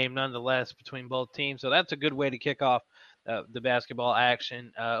good game nonetheless between both teams. So that's a good way to kick off the basketball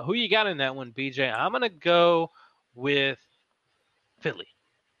action. Who you got in that one, BJ? I'm going to go with Philly.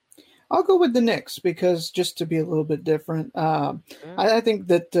 I'll go with the Knicks because just to be a little bit different. I think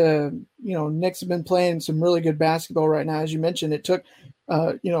that, Knicks have been playing some really good basketball right now. As you mentioned, it took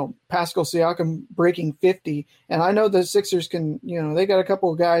Pascal Siakam breaking 50. And I know the Sixers can, they got a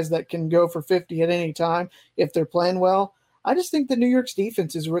couple of guys that can go for 50 at any time if they're playing well. I just think the New York's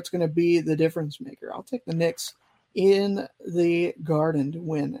defense is what's going to be the difference maker. I'll take the Knicks in the Garden to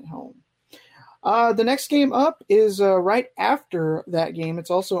win at home. The next game up is right after that game.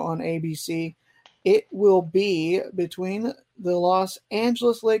 It's also on ABC. It will be between the Los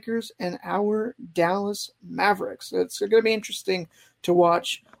Angeles Lakers and our Dallas Mavericks. It's going to be interesting to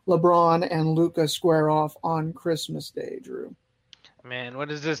watch LeBron and Luka square off on Christmas Day, Drew. Man,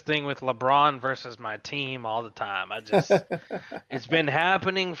 what is this thing with LeBron versus my team all the time? It's been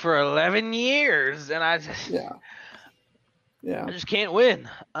happening for 11 years, and I just can't win.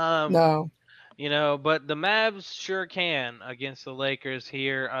 No. But the Mavs sure can against the Lakers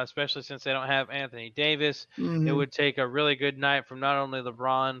here, especially since they don't have Anthony Davis. Mm-hmm. It would take a really good night from not only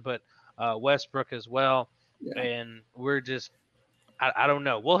LeBron, but Westbrook as well. Yeah. And we're just I don't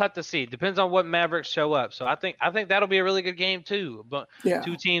know. We'll have to see. Depends on what Mavericks show up. So I think that'll be a really good game too. But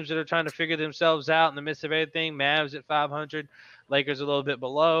two teams that are trying to figure themselves out in the midst of everything. Mavs at 500, Lakers a little bit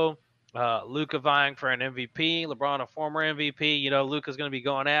below. Luka vying for an MVP. LeBron a former MVP. Luka's going to be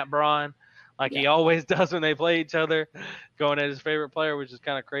going at Bron like he always does when they play each other, going at his favorite player, which is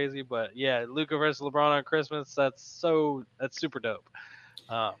kind of crazy. But yeah, Luka versus LeBron on Christmas. That's super dope.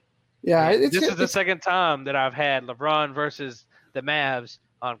 This is the second time that I've had LeBron versus the Mavs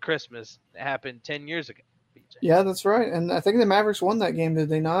on Christmas. It happened 10 years ago. BJ. Yeah, that's right. And I think the Mavericks won that game, did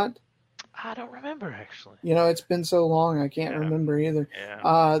they not? I don't remember, actually. It's been so long, I can't remember either.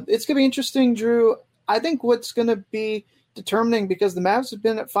 Yeah. It's going to be interesting, Drew. I think what's going to be determining, because the Mavs have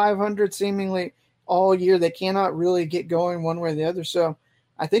been at 500 seemingly all year, they cannot really get going one way or the other. So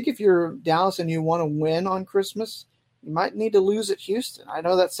I think if you're Dallas and you want to win on Christmas, you might need to lose at Houston. I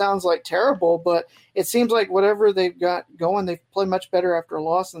know that sounds like terrible, but it seems like whatever they've got going, they play much better after a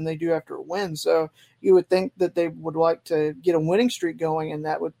loss than they do after a win. So you would think that they would like to get a winning streak going, and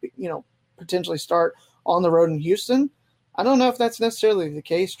that would be, potentially start on the road in Houston. I don't know if that's necessarily the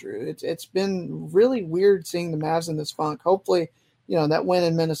case, Drew. It's been really weird seeing the Mavs in this funk. Hopefully, that win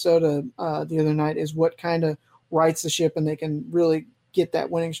in Minnesota the other night is what kind of rights the ship, and they can really get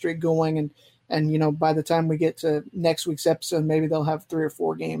that winning streak going. And by the time we get to next week's episode, maybe they'll have 3 or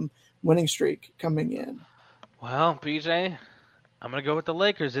 4 game winning streak coming in. Well, PJ, I'm going to go with the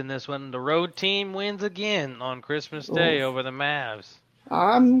Lakers in this one. The road team wins again on Christmas Day over the Mavs.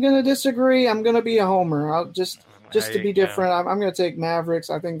 I'm going to disagree. I'm going to be a homer. I'll just to be different. I'm going to take Mavericks.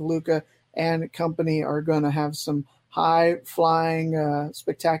 I think Luka and company are going to have some high-flying,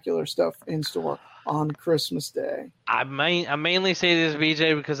 spectacular stuff in store on Christmas Day. I mainly say this,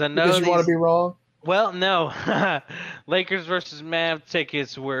 BJ, because I know because you want to be wrong. Well, no, Lakers versus Mavs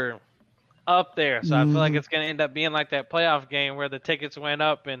tickets were up there, so I feel like it's going to end up being like that playoff game where the tickets went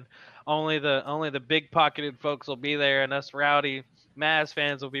up and only the big pocketed folks will be there, and us rowdy Mavs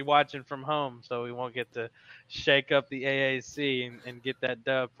fans will be watching from home, so we won't get to shake up the AAC and get that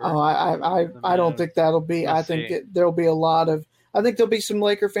dub. I don't think that'll be. I think there'll be a lot of. I think there'll be some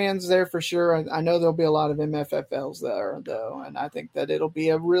Laker fans there for sure. I know there'll be a lot of MFFLs there though, and I think that it'll be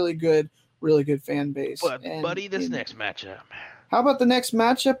a really good fan base. But buddy, this next matchup. How about the next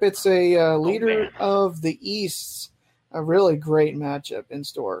matchup? It's a leader of the East, a really great matchup in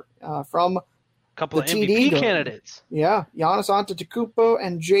store from. Couple of MVP candidates. Yeah, Giannis Antetokounmpo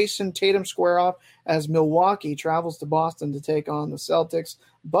and Jason Tatum square off as Milwaukee travels to Boston to take on the Celtics.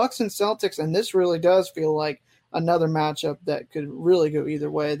 Bucks and Celtics, and this really does feel like another matchup that could really go either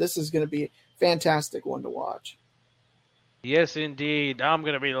way. This is going to be a fantastic one to watch. Yes, indeed. I'm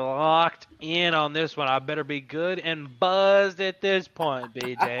going to be locked in on this one. I better be good and buzzed at this point,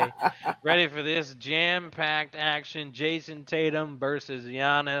 BJ. Ready for this jam-packed action. Jason Tatum versus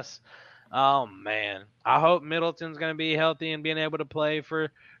Giannis. Oh, man. I hope Middleton's going to be healthy and being able to play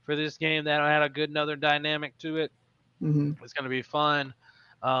for this game. That'll add a good another dynamic to it. Mm-hmm. It's going to be fun.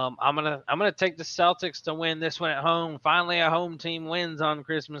 I'm gonna take the Celtics to win this one at home. Finally, a home team wins on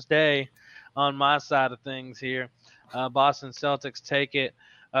Christmas Day on my side of things here. Boston Celtics take it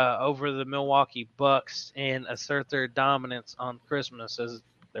over the Milwaukee Bucks and assert their dominance on Christmas, as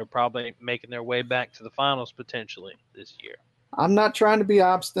they're probably making their way back to the finals potentially this year. I'm not trying to be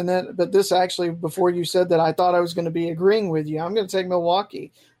obstinate, but this actually, before you said that, I thought I was going to be agreeing with you. I'm going to take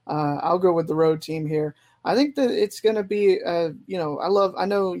Milwaukee. I'll go with the road team here. I think that it's going to be, I know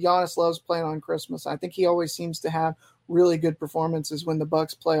Giannis loves playing on Christmas. I think he always seems to have really good performances when the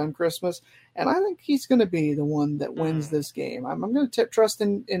Bucks play on Christmas. And I think he's going to be the one that wins this game. I'm going to trust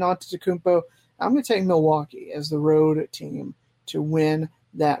in Antetokounmpo. I'm going to take Milwaukee as the road team to win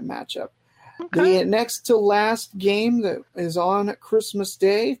that matchup. Okay. The next to last game that is on Christmas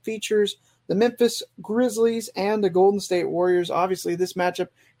Day features the Memphis Grizzlies and the Golden State Warriors. Obviously, this matchup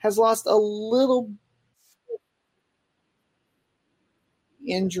has lost a little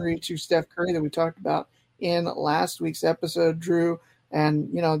injury to Steph Curry that we talked about in last week's episode, Drew.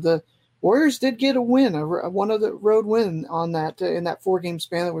 And, the Warriors did get a win, one of the road win on that in that 4-game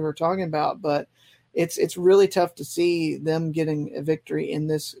span that we were talking about. But it's really tough to see them getting a victory in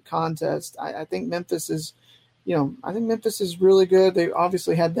this contest. I think Memphis is, really good. They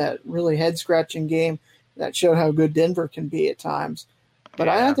obviously had that really head-scratching game that showed how good Denver can be at times. But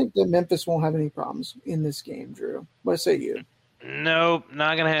yeah. I think that Memphis won't have any problems in this game, Drew. What say you? Nope,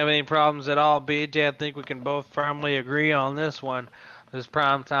 not going to have any problems at all, BJ. I think we can both firmly agree on this one. This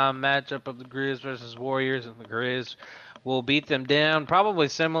primetime matchup of the Grizz versus Warriors, and the Grizz will beat them down, probably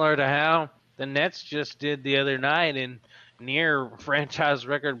similar to how the Nets just did the other night in near franchise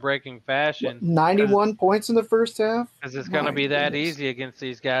record-breaking fashion. 91 points in the first half? Because it's going to be that easy against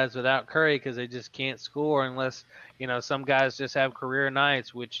these guys without Curry, because they just can't score unless, some guys just have career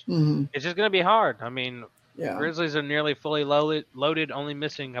nights, which it's just going to be hard. I mean, yeah. Grizzlies are nearly fully loaded, only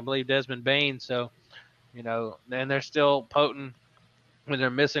missing, I believe, Desmond Bane. So, and they're still potent when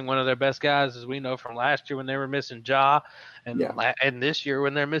they're missing one of their best guys, as we know from last year when they were missing Ja, and this year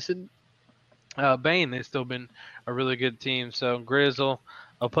when they're missing Bane. They've still been a really good team. So Grizz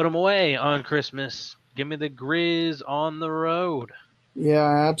I'll put them away on Christmas. Give me the Grizz on the road.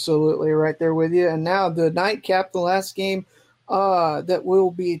 Yeah, absolutely. Right there with you. And now the nightcap, the last game that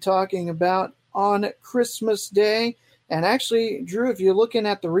we'll be talking about on Christmas Day. And actually, Drew, if you're looking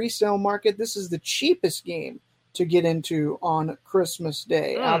at the resale market, this is the cheapest game to get into on Christmas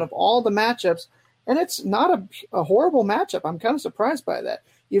Day out of all the matchups. And it's not a horrible matchup. I'm kind of surprised by that.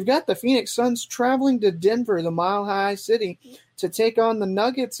 You've got the Phoenix Suns traveling to Denver, the Mile High City, to take on the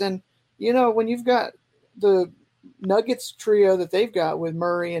Nuggets. And, you know, when you've got the Nuggets trio that they've got with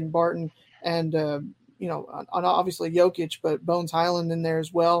Murray and Barton and, you know, on obviously Jokic, but Bones Highland in there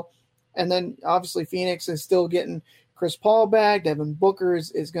as well. And then obviously Phoenix is still getting Chris Paul back. Devin Booker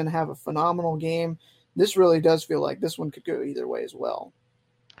is going to have a phenomenal game. This really does feel like this one could go either way as well.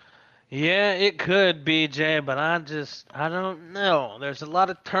 Yeah, it could, BJ, but I don't know. There's a lot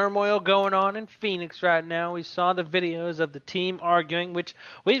of turmoil going on in Phoenix right now. We saw the videos of the team arguing, which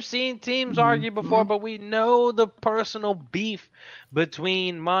we've seen teams argue before, but we know the personal beef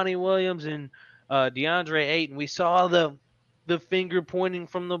between Monty Williams and DeAndre Ayton. We saw the finger pointing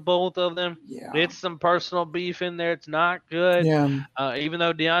from the both of them. Yeah. It's some personal beef in there. It's not good. Yeah. Even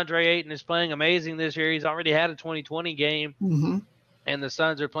though DeAndre Ayton is playing amazing this year, he's already had a 2020 game. Mm-hmm. And the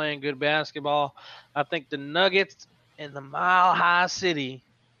Suns are playing good basketball. I think the Nuggets and the Mile High City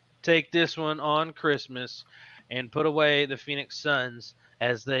take this one on Christmas and put away the Phoenix Suns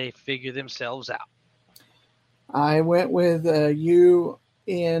as they figure themselves out. I went with you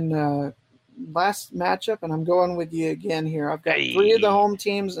in last matchup, and I'm going with you again here. I've got 3 of the home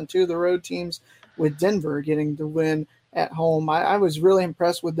teams and 2 of the road teams, with Denver getting the win at home. I was really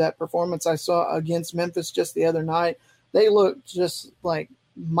impressed with that performance I saw against Memphis just the other night. They look just like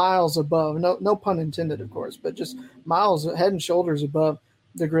miles above, no pun intended, of course, but just miles head and shoulders above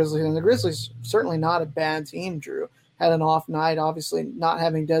the Grizzlies. And the Grizzlies certainly not a bad team, Drew. Had an off night. Obviously, not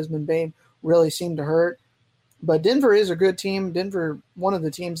having Desmond Bane really seemed to hurt. But Denver is a good team. Denver, one of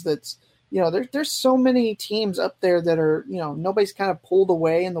the teams that's, you know, there's so many teams up there that are, you know, nobody's kind of pulled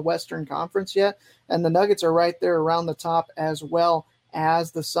away in the Western Conference yet. And the Nuggets are right there around the top as well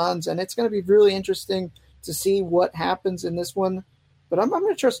as the Suns. And it's going to be really interesting to see what happens in this one. But I'm going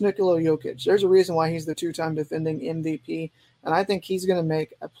to trust Nikola Jokic. There's a reason why he's the 2-time defending MVP, and I think he's going to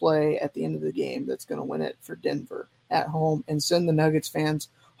make a play at the end of the game that's going to win it for Denver at home and send the Nuggets fans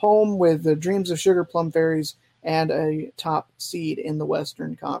home with the dreams of Sugar Plum Fairies and a top seed in the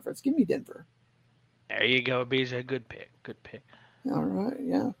Western Conference. Give me Denver. There you go, BJ. Good pick. Good pick. All right,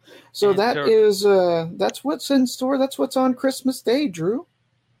 yeah. So that's what's in store. That's what's on Christmas Day, Drew.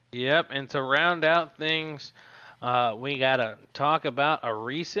 Yep, and to round out things, we got to talk about a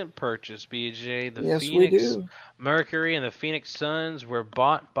recent purchase, BJ. The Yes, Phoenix we do. Mercury and the Phoenix Suns were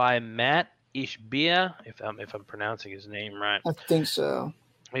bought by Matt Ishbia, if I'm pronouncing his name right. I think so.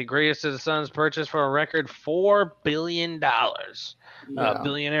 He agrees to the Suns' purchase for a record $4 billion.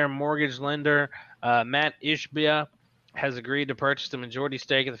 Billionaire mortgage lender Matt Ishbia has agreed to purchase the majority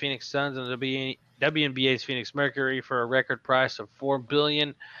stake of the Phoenix Suns and the WNBA's Phoenix Mercury for a record price of $4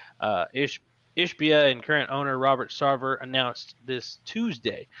 billion. Ishbia and current owner Robert Sarver announced this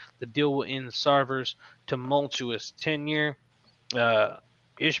Tuesday the deal will end Sarver's tumultuous tenure.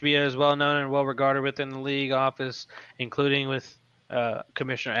 Ishbia is well known and well regarded within the league office, including with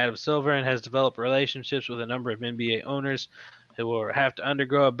Commissioner Adam Silver, and has developed relationships with a number of NBA owners who will have to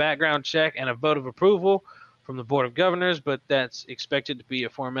undergo a background check and a vote of approval from the Board of Governors, but that's expected to be a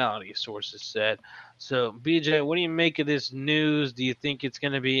formality, sources said. So, BJ, what do you make of this news? Do you think it's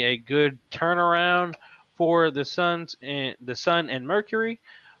going to be a good turnaround for the Sun and Mercury,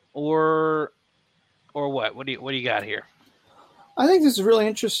 or what? What do you got here? I think this is really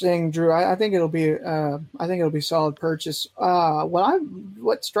interesting, Drew. I think it'll be a solid purchase.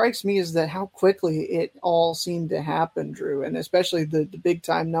 What strikes me is that how quickly it all seemed to happen, Drew, and especially the big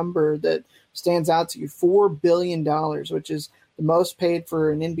time number that stands out to you, $4 billion, which is the most paid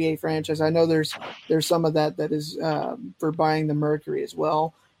for an NBA franchise. I know there's some of that is for buying the Mercury as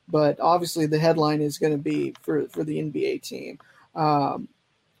well, but obviously the headline is going to be for the NBA team.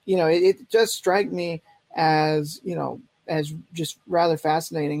 It does strike me as just rather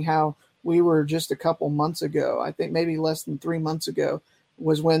fascinating how we were just a couple months ago, I think maybe less than 3 months ago,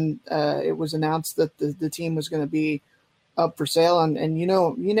 was when it was announced that the team was going to be up for sale. And you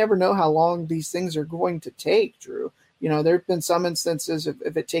never know how long these things are going to take, Drew. There have been some instances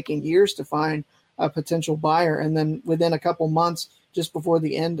of it taking years to find a potential buyer. And then within a couple months, just before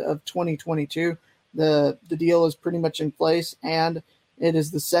the end of 2022, the deal is pretty much in place. And it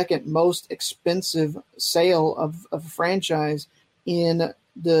is the second most expensive sale of a franchise in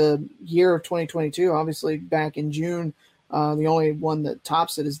the year of 2022. Obviously, back in June, the only one that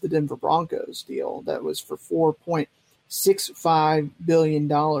tops it is the Denver Broncos deal that was for $4.65 billion.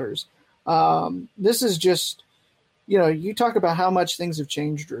 This is just, you talk about how much things have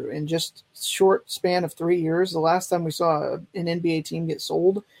changed, Drew, in just short span of 3 years. The last time we saw an NBA team get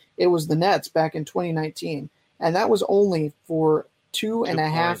sold, it was the Nets back in 2019, and that was only for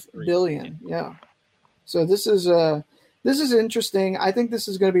 $2.5 billion. Yeah. So this is interesting. I think this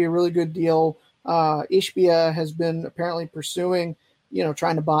is going to be a really good deal. Ishbia has been apparently pursuing,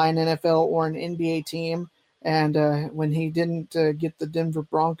 trying to buy an NFL or an NBA team. And when he didn't get the Denver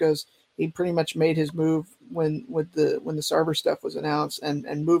Broncos, he pretty much made his move when the Sarver stuff was announced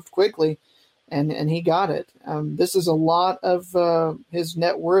and moved quickly, and he got it. This is a lot of his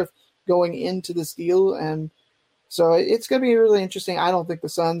net worth going into this deal, and so it's going to be really interesting. I don't think the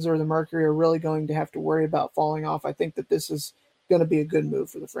Suns or the Mercury are really going to have to worry about falling off. I think that this is going to be a good move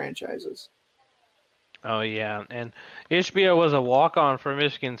for the franchises. Oh, yeah. And Ishbia was a walk-on for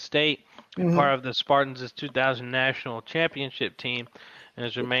Michigan State, part of the Spartans' 2000 national championship team, and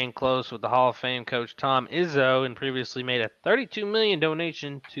has remained close with the Hall of Fame coach Tom Izzo, and previously made a $32 million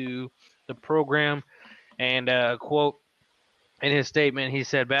donation to the program. And quote, in his statement, he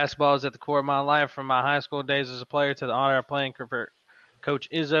said, "Basketball is at the core of my life from my high school days as a player to the honor of playing for Coach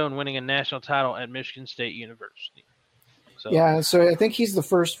Izzo and winning a national title at Michigan State University." So I think he's the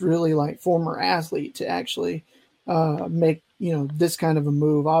first really former athlete to actually make this kind of a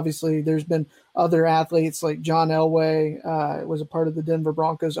move. Obviously, there's been other athletes like John Elway was a part of the Denver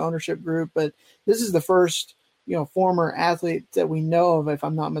Broncos ownership group, but this is the first former athlete that we know of, if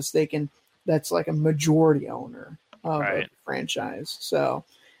I'm not mistaken, that's like a majority owner of a franchise. So,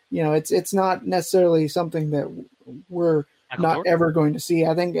 it's not necessarily something that we're not ever going to see.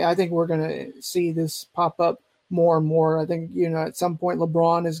 I think we're going to see this pop up more and more. I think, at some point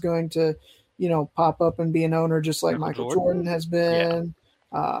LeBron is going to, pop up and be an owner just like Michael Jordan has been.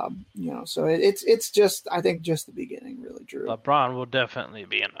 So it's just, I think, just the beginning, really, Drew. LeBron will definitely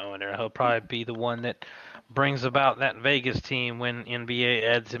be an owner. He'll probably be the one that brings about that Vegas team when NBA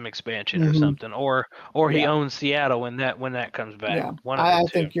adds him expansion or something, or he owns Seattle when that comes back. Yeah, I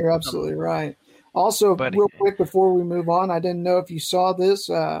think you're absolutely right. Also, real quick before we move on, I didn't know if you saw this.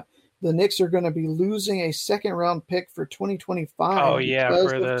 The Knicks are going to be losing a second-round pick for 2025. Oh, yeah,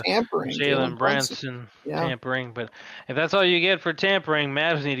 because for of the tampering. Jalen Brunson tampering. But if that's all you get for tampering,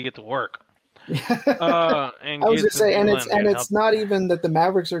 Mavs need to get to work. I was just saying, and it's not even that the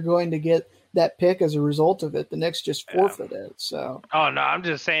Mavericks are going to get that pick as a result of it. The Knicks just forfeit it. So. Oh no, I'm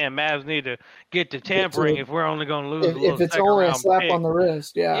just saying Mavs need to get to tampering if we're only going to lose. If it's only a slap pick on the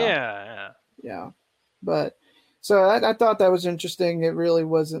wrist, yeah. But so I thought that was interesting. It really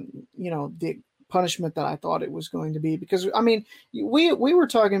wasn't, the punishment that I thought it was going to be, because I mean, we were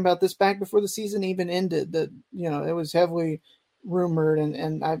talking about this back before the season even ended. That it was heavily rumored,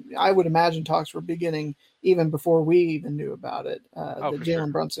 and I would imagine talks were beginning even before we even knew about it. That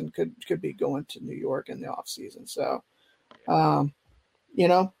Jalen Brunson could be going to New York in the off season. So,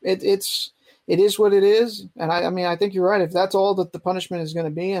 it is what it is. And I think you're right. If that's all that the punishment is going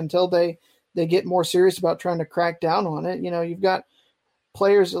to be until they get more serious about trying to crack down on it, you've got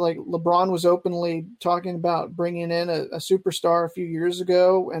players like LeBron was openly talking about bringing in a superstar a few years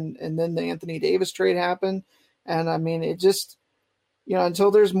ago, and then the Anthony Davis trade happened. And it just, until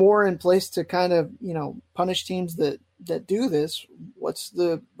there's more in place to kind of, punish teams that do this, what's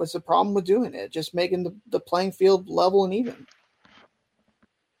the problem with doing it? Just making the playing field level and even.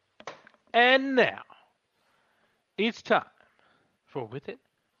 And now it's time for With It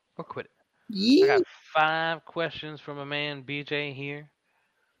or Quit It. Yeah. I got 5 questions from a man, BJ, here.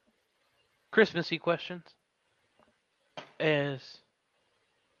 Christmassy questions. As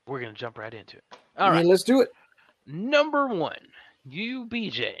we're going to jump right into it. All right. Let's do it. Number 1, you,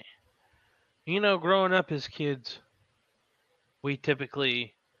 BJ. Growing up as kids, we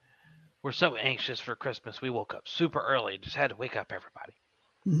typically were so anxious for Christmas. We woke up super early, just had to wake up everybody.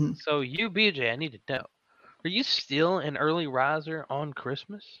 Mm-hmm. So you, BJ, I need to know, are you still an early riser on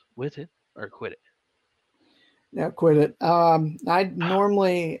Christmas? With it or quit it? Yeah, quit it. I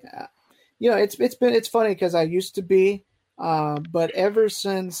normally, it's funny because I used to be, but ever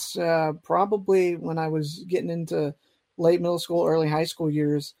since probably when I was getting into late middle school, early high school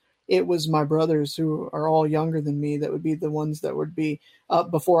years, it was my brothers who are all younger than me that would be the ones that would be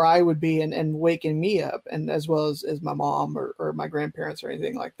up before I would be and waking me up, and as well as my mom or my grandparents or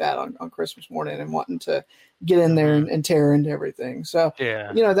anything like that on Christmas morning and wanting to get in there and tear into everything. So,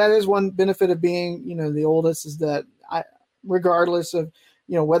 that is one benefit of being, the oldest, is that I, regardless of,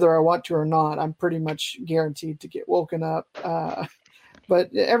 whether I want to or not, I'm pretty much guaranteed to get woken up.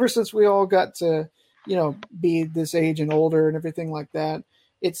 But ever since we all got to, be this age and older and everything like that,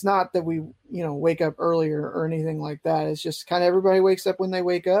 it's not that we, wake up earlier or anything like that. It's just kind of everybody wakes up when they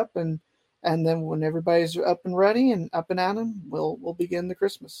wake up, and And then when everybody's up and ready and up and at 'em, we'll begin the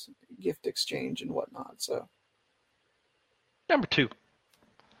Christmas gift exchange and whatnot. So, Number 2,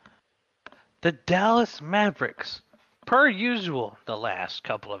 the Dallas Mavericks, per usual the last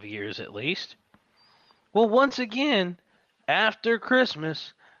couple of years at least, will once again, after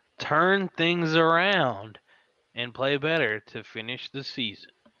Christmas, turn things around and play better to finish the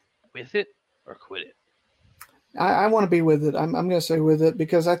season. With it or quit it? I want to be with it. I'm going to say with it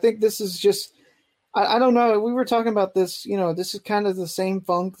because I think this is just, I don't know. We were talking about this, this is kind of the same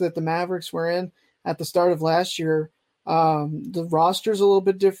funk that the Mavericks were in at the start of last year. The roster's a little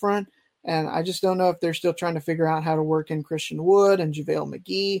bit different, and I just don't know if they're still trying to figure out how to work in Christian Wood and JaVale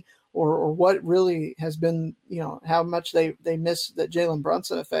McGee or what really has been, how much they miss that Jalen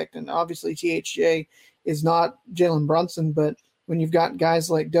Brunson effect. And obviously THJ is not Jalen Brunson, but when you've got guys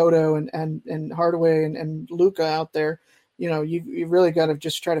like Dodo and Hardaway and Luka out there, you've really got to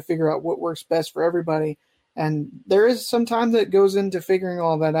just try to figure out what works best for everybody. And there is some time that goes into figuring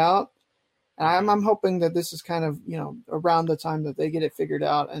all that out. And I'm hoping that this is kind of, around the time that they get it figured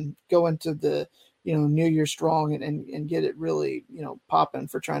out and go into the, New Year strong and get it really, popping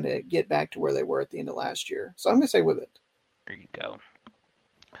for trying to get back to where they were at the end of last year. So I'm going to say with it. There you go.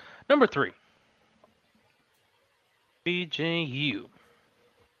 Number 3. BJU.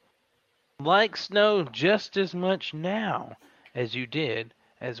 Like snow just as much now as you did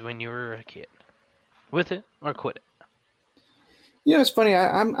as when you were a kid. With it or quit it? It's funny.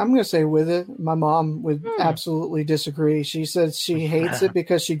 I'm going to say with it. My mom would absolutely disagree. She says she hates it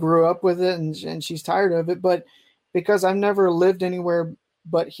because she grew up with it and she's tired of it. But because I've never lived anywhere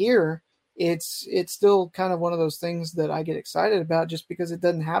but here, it's still kind of one of those things that I get excited about just because it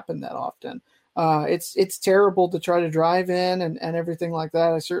doesn't happen that often. It's terrible to try to drive in and everything like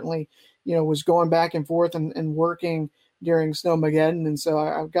that. I certainly, was going back and forth and working during Snowmageddon. And so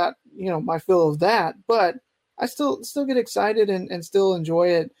I've got, my fill of that, but I still get excited and still enjoy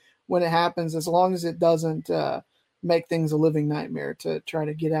it when it happens, as long as it doesn't make things a living nightmare to try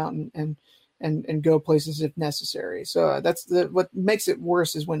to get out and go places if necessary. So that's what makes it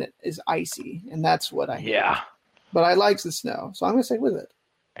worse is when it is icy, and that's what I hate. Yeah. But I like the snow, so I'm going to say with it.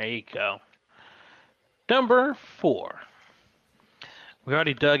 There you go. Number 4. We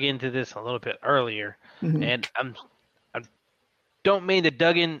already dug into this a little bit earlier, and I don't mean to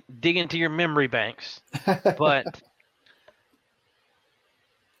dig into your memory banks, but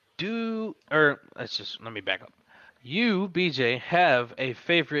let me back up. You, BJ, have a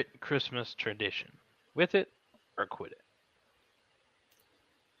favorite Christmas tradition. With it or quit it?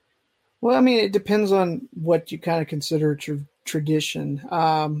 Well, I mean, it depends on what you kind of consider tradition.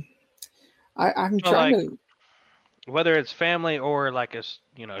 I'm trying to, whether it's family or like a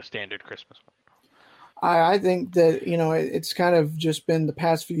standard Christmas one. I think that, it's kind of just been the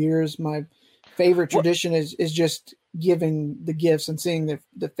past few years. My favorite tradition is just giving the gifts and seeing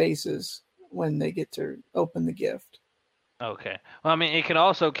the faces when they get to open the gift. Okay. Well, I mean, it could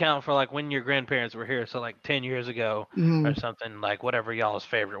also count for like when your grandparents were here. So like 10 years ago or something, like whatever y'all's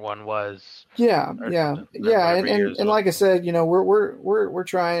favorite one was. Yeah. And like I said, we're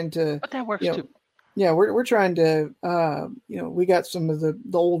trying to, but that works too. Yeah, we're trying to, we got some of the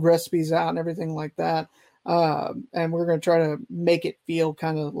old recipes out and everything like that. And we're going to try to make it feel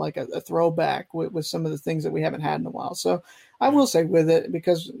kind of like a throwback with some of the things that we haven't had in a while. So I will say with it,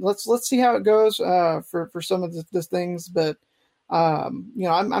 because let's see how it goes for some of the things. But,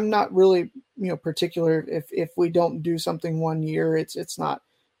 I'm not really, particular if we don't do something one year, it's not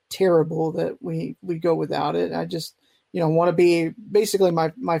terrible that we go without it. I just, want to be basically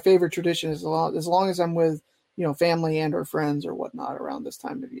my favorite tradition is as long as I'm with, family and or friends or whatnot around this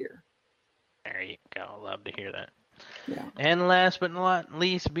time of year. There you go. Love to hear that. Yeah. And last but not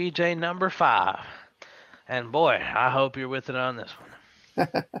least, BJ, number 5. And boy, I hope you're with it on this one.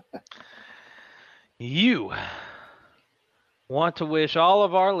 You want to wish all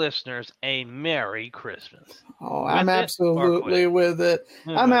of our listeners a Merry Christmas. Oh, I'm absolutely with it.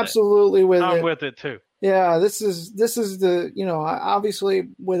 I'm absolutely with it. I'm with it too. Yeah, this is the, obviously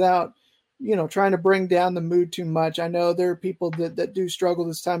without, trying to bring down the mood too much. I know there are people that do struggle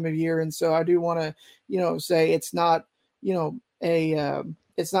this time of year. And so I do want to, say it's not,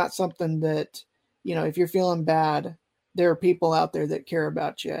 it's not something that, if you're feeling bad, there are people out there that care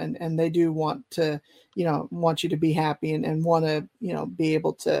about you and they do want to, want you to be happy and want to, be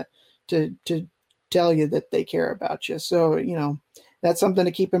able to tell you that they care about you. So, that's something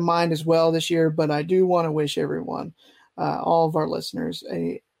to keep in mind as well this year. But I do want to wish everyone, all of our listeners,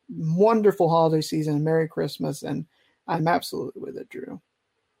 a wonderful holiday season, Merry Christmas, and I'm absolutely with it, Drew.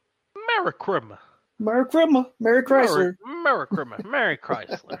 Merry Christmas. Merry Christmas. Merry Chrysler. Merry Christmas. Merry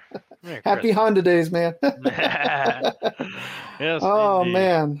Chrysler. Merry Happy Christmas. Honda days, man. Yes, oh, indeed.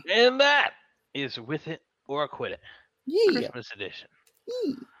 man. And that is With It or Quit It. Yeah. Christmas edition.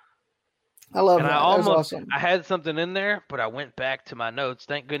 Yeah. I love that. That was awesome. I had something in there, but I went back to my notes.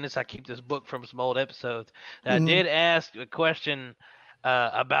 Thank goodness I keep this book from some old episodes. I did ask a question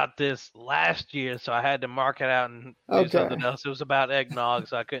about this last year, so I had to mark it out and do something else. It was about eggnog,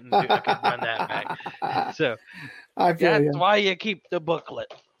 so I couldn't run that back. So that's why you keep the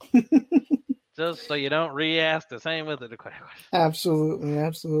booklet. Just so you don't re-ask the same with the question. Absolutely,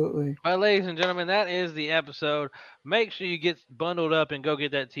 absolutely. Well, ladies and gentlemen, that is the episode. Make sure you get bundled up and go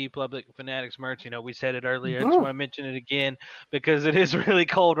get that T Public Fanatics merch. You know, we said it earlier. I just want to mention it again because it is really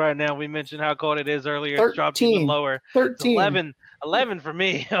cold right now. We mentioned how cold it is earlier. 13, it's dropped even lower. 13. It's 11 for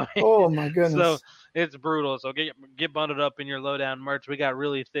me. I mean, oh, my goodness. So it's brutal. So get bundled up in your Lowdown merch. We got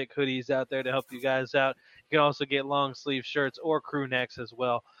really thick hoodies out there to help you guys out. You can also get long sleeve shirts or crew necks as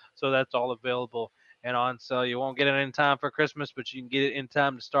well. So that's all available and on sale. You won't get it in time for Christmas, but you can get it in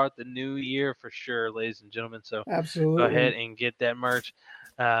time to start the new year for sure, ladies and gentlemen. So absolutely, go ahead and get that merch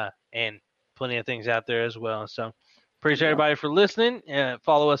and plenty of things out there as well. So appreciate everybody for listening.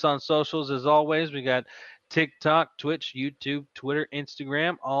 Follow us on socials as always. We got TikTok, Twitch, YouTube, Twitter,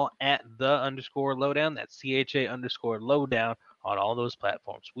 Instagram, all at _lowdown. That's CHA_lowdown on all those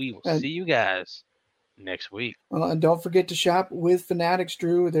platforms. We will see you guys next week. And don't forget to shop with Fanatics,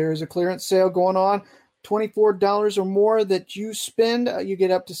 Drew. There's a clearance sale going on. $24 or more that you spend, you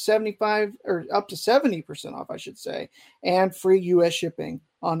get up to 70% off, I should say, and free U.S. shipping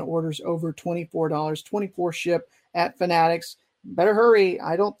on orders over $24. 24 ship at Fanatics. Better hurry.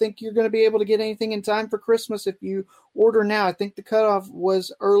 I don't think you're going to be able to get anything in time for Christmas if you order now. I think the cutoff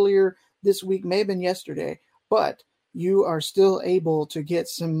was earlier this week, may have been yesterday, but you are still able to get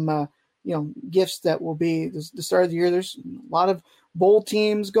some gifts that will be the start of the year. There's a lot of bowl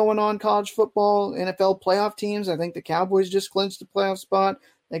teams going on, college football, NFL playoff teams. I think the Cowboys just clinched the playoff spot.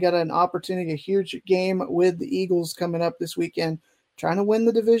 They got an opportunity, a huge game with the Eagles coming up this weekend, trying to win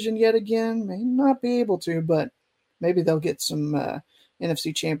the division yet again. May not be able to, but maybe they'll get some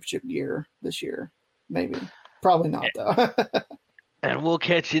NFC championship gear this year. Maybe. Probably not, though. And we'll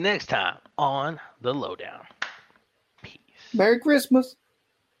catch you next time on The Lowdown. Peace. Merry Christmas.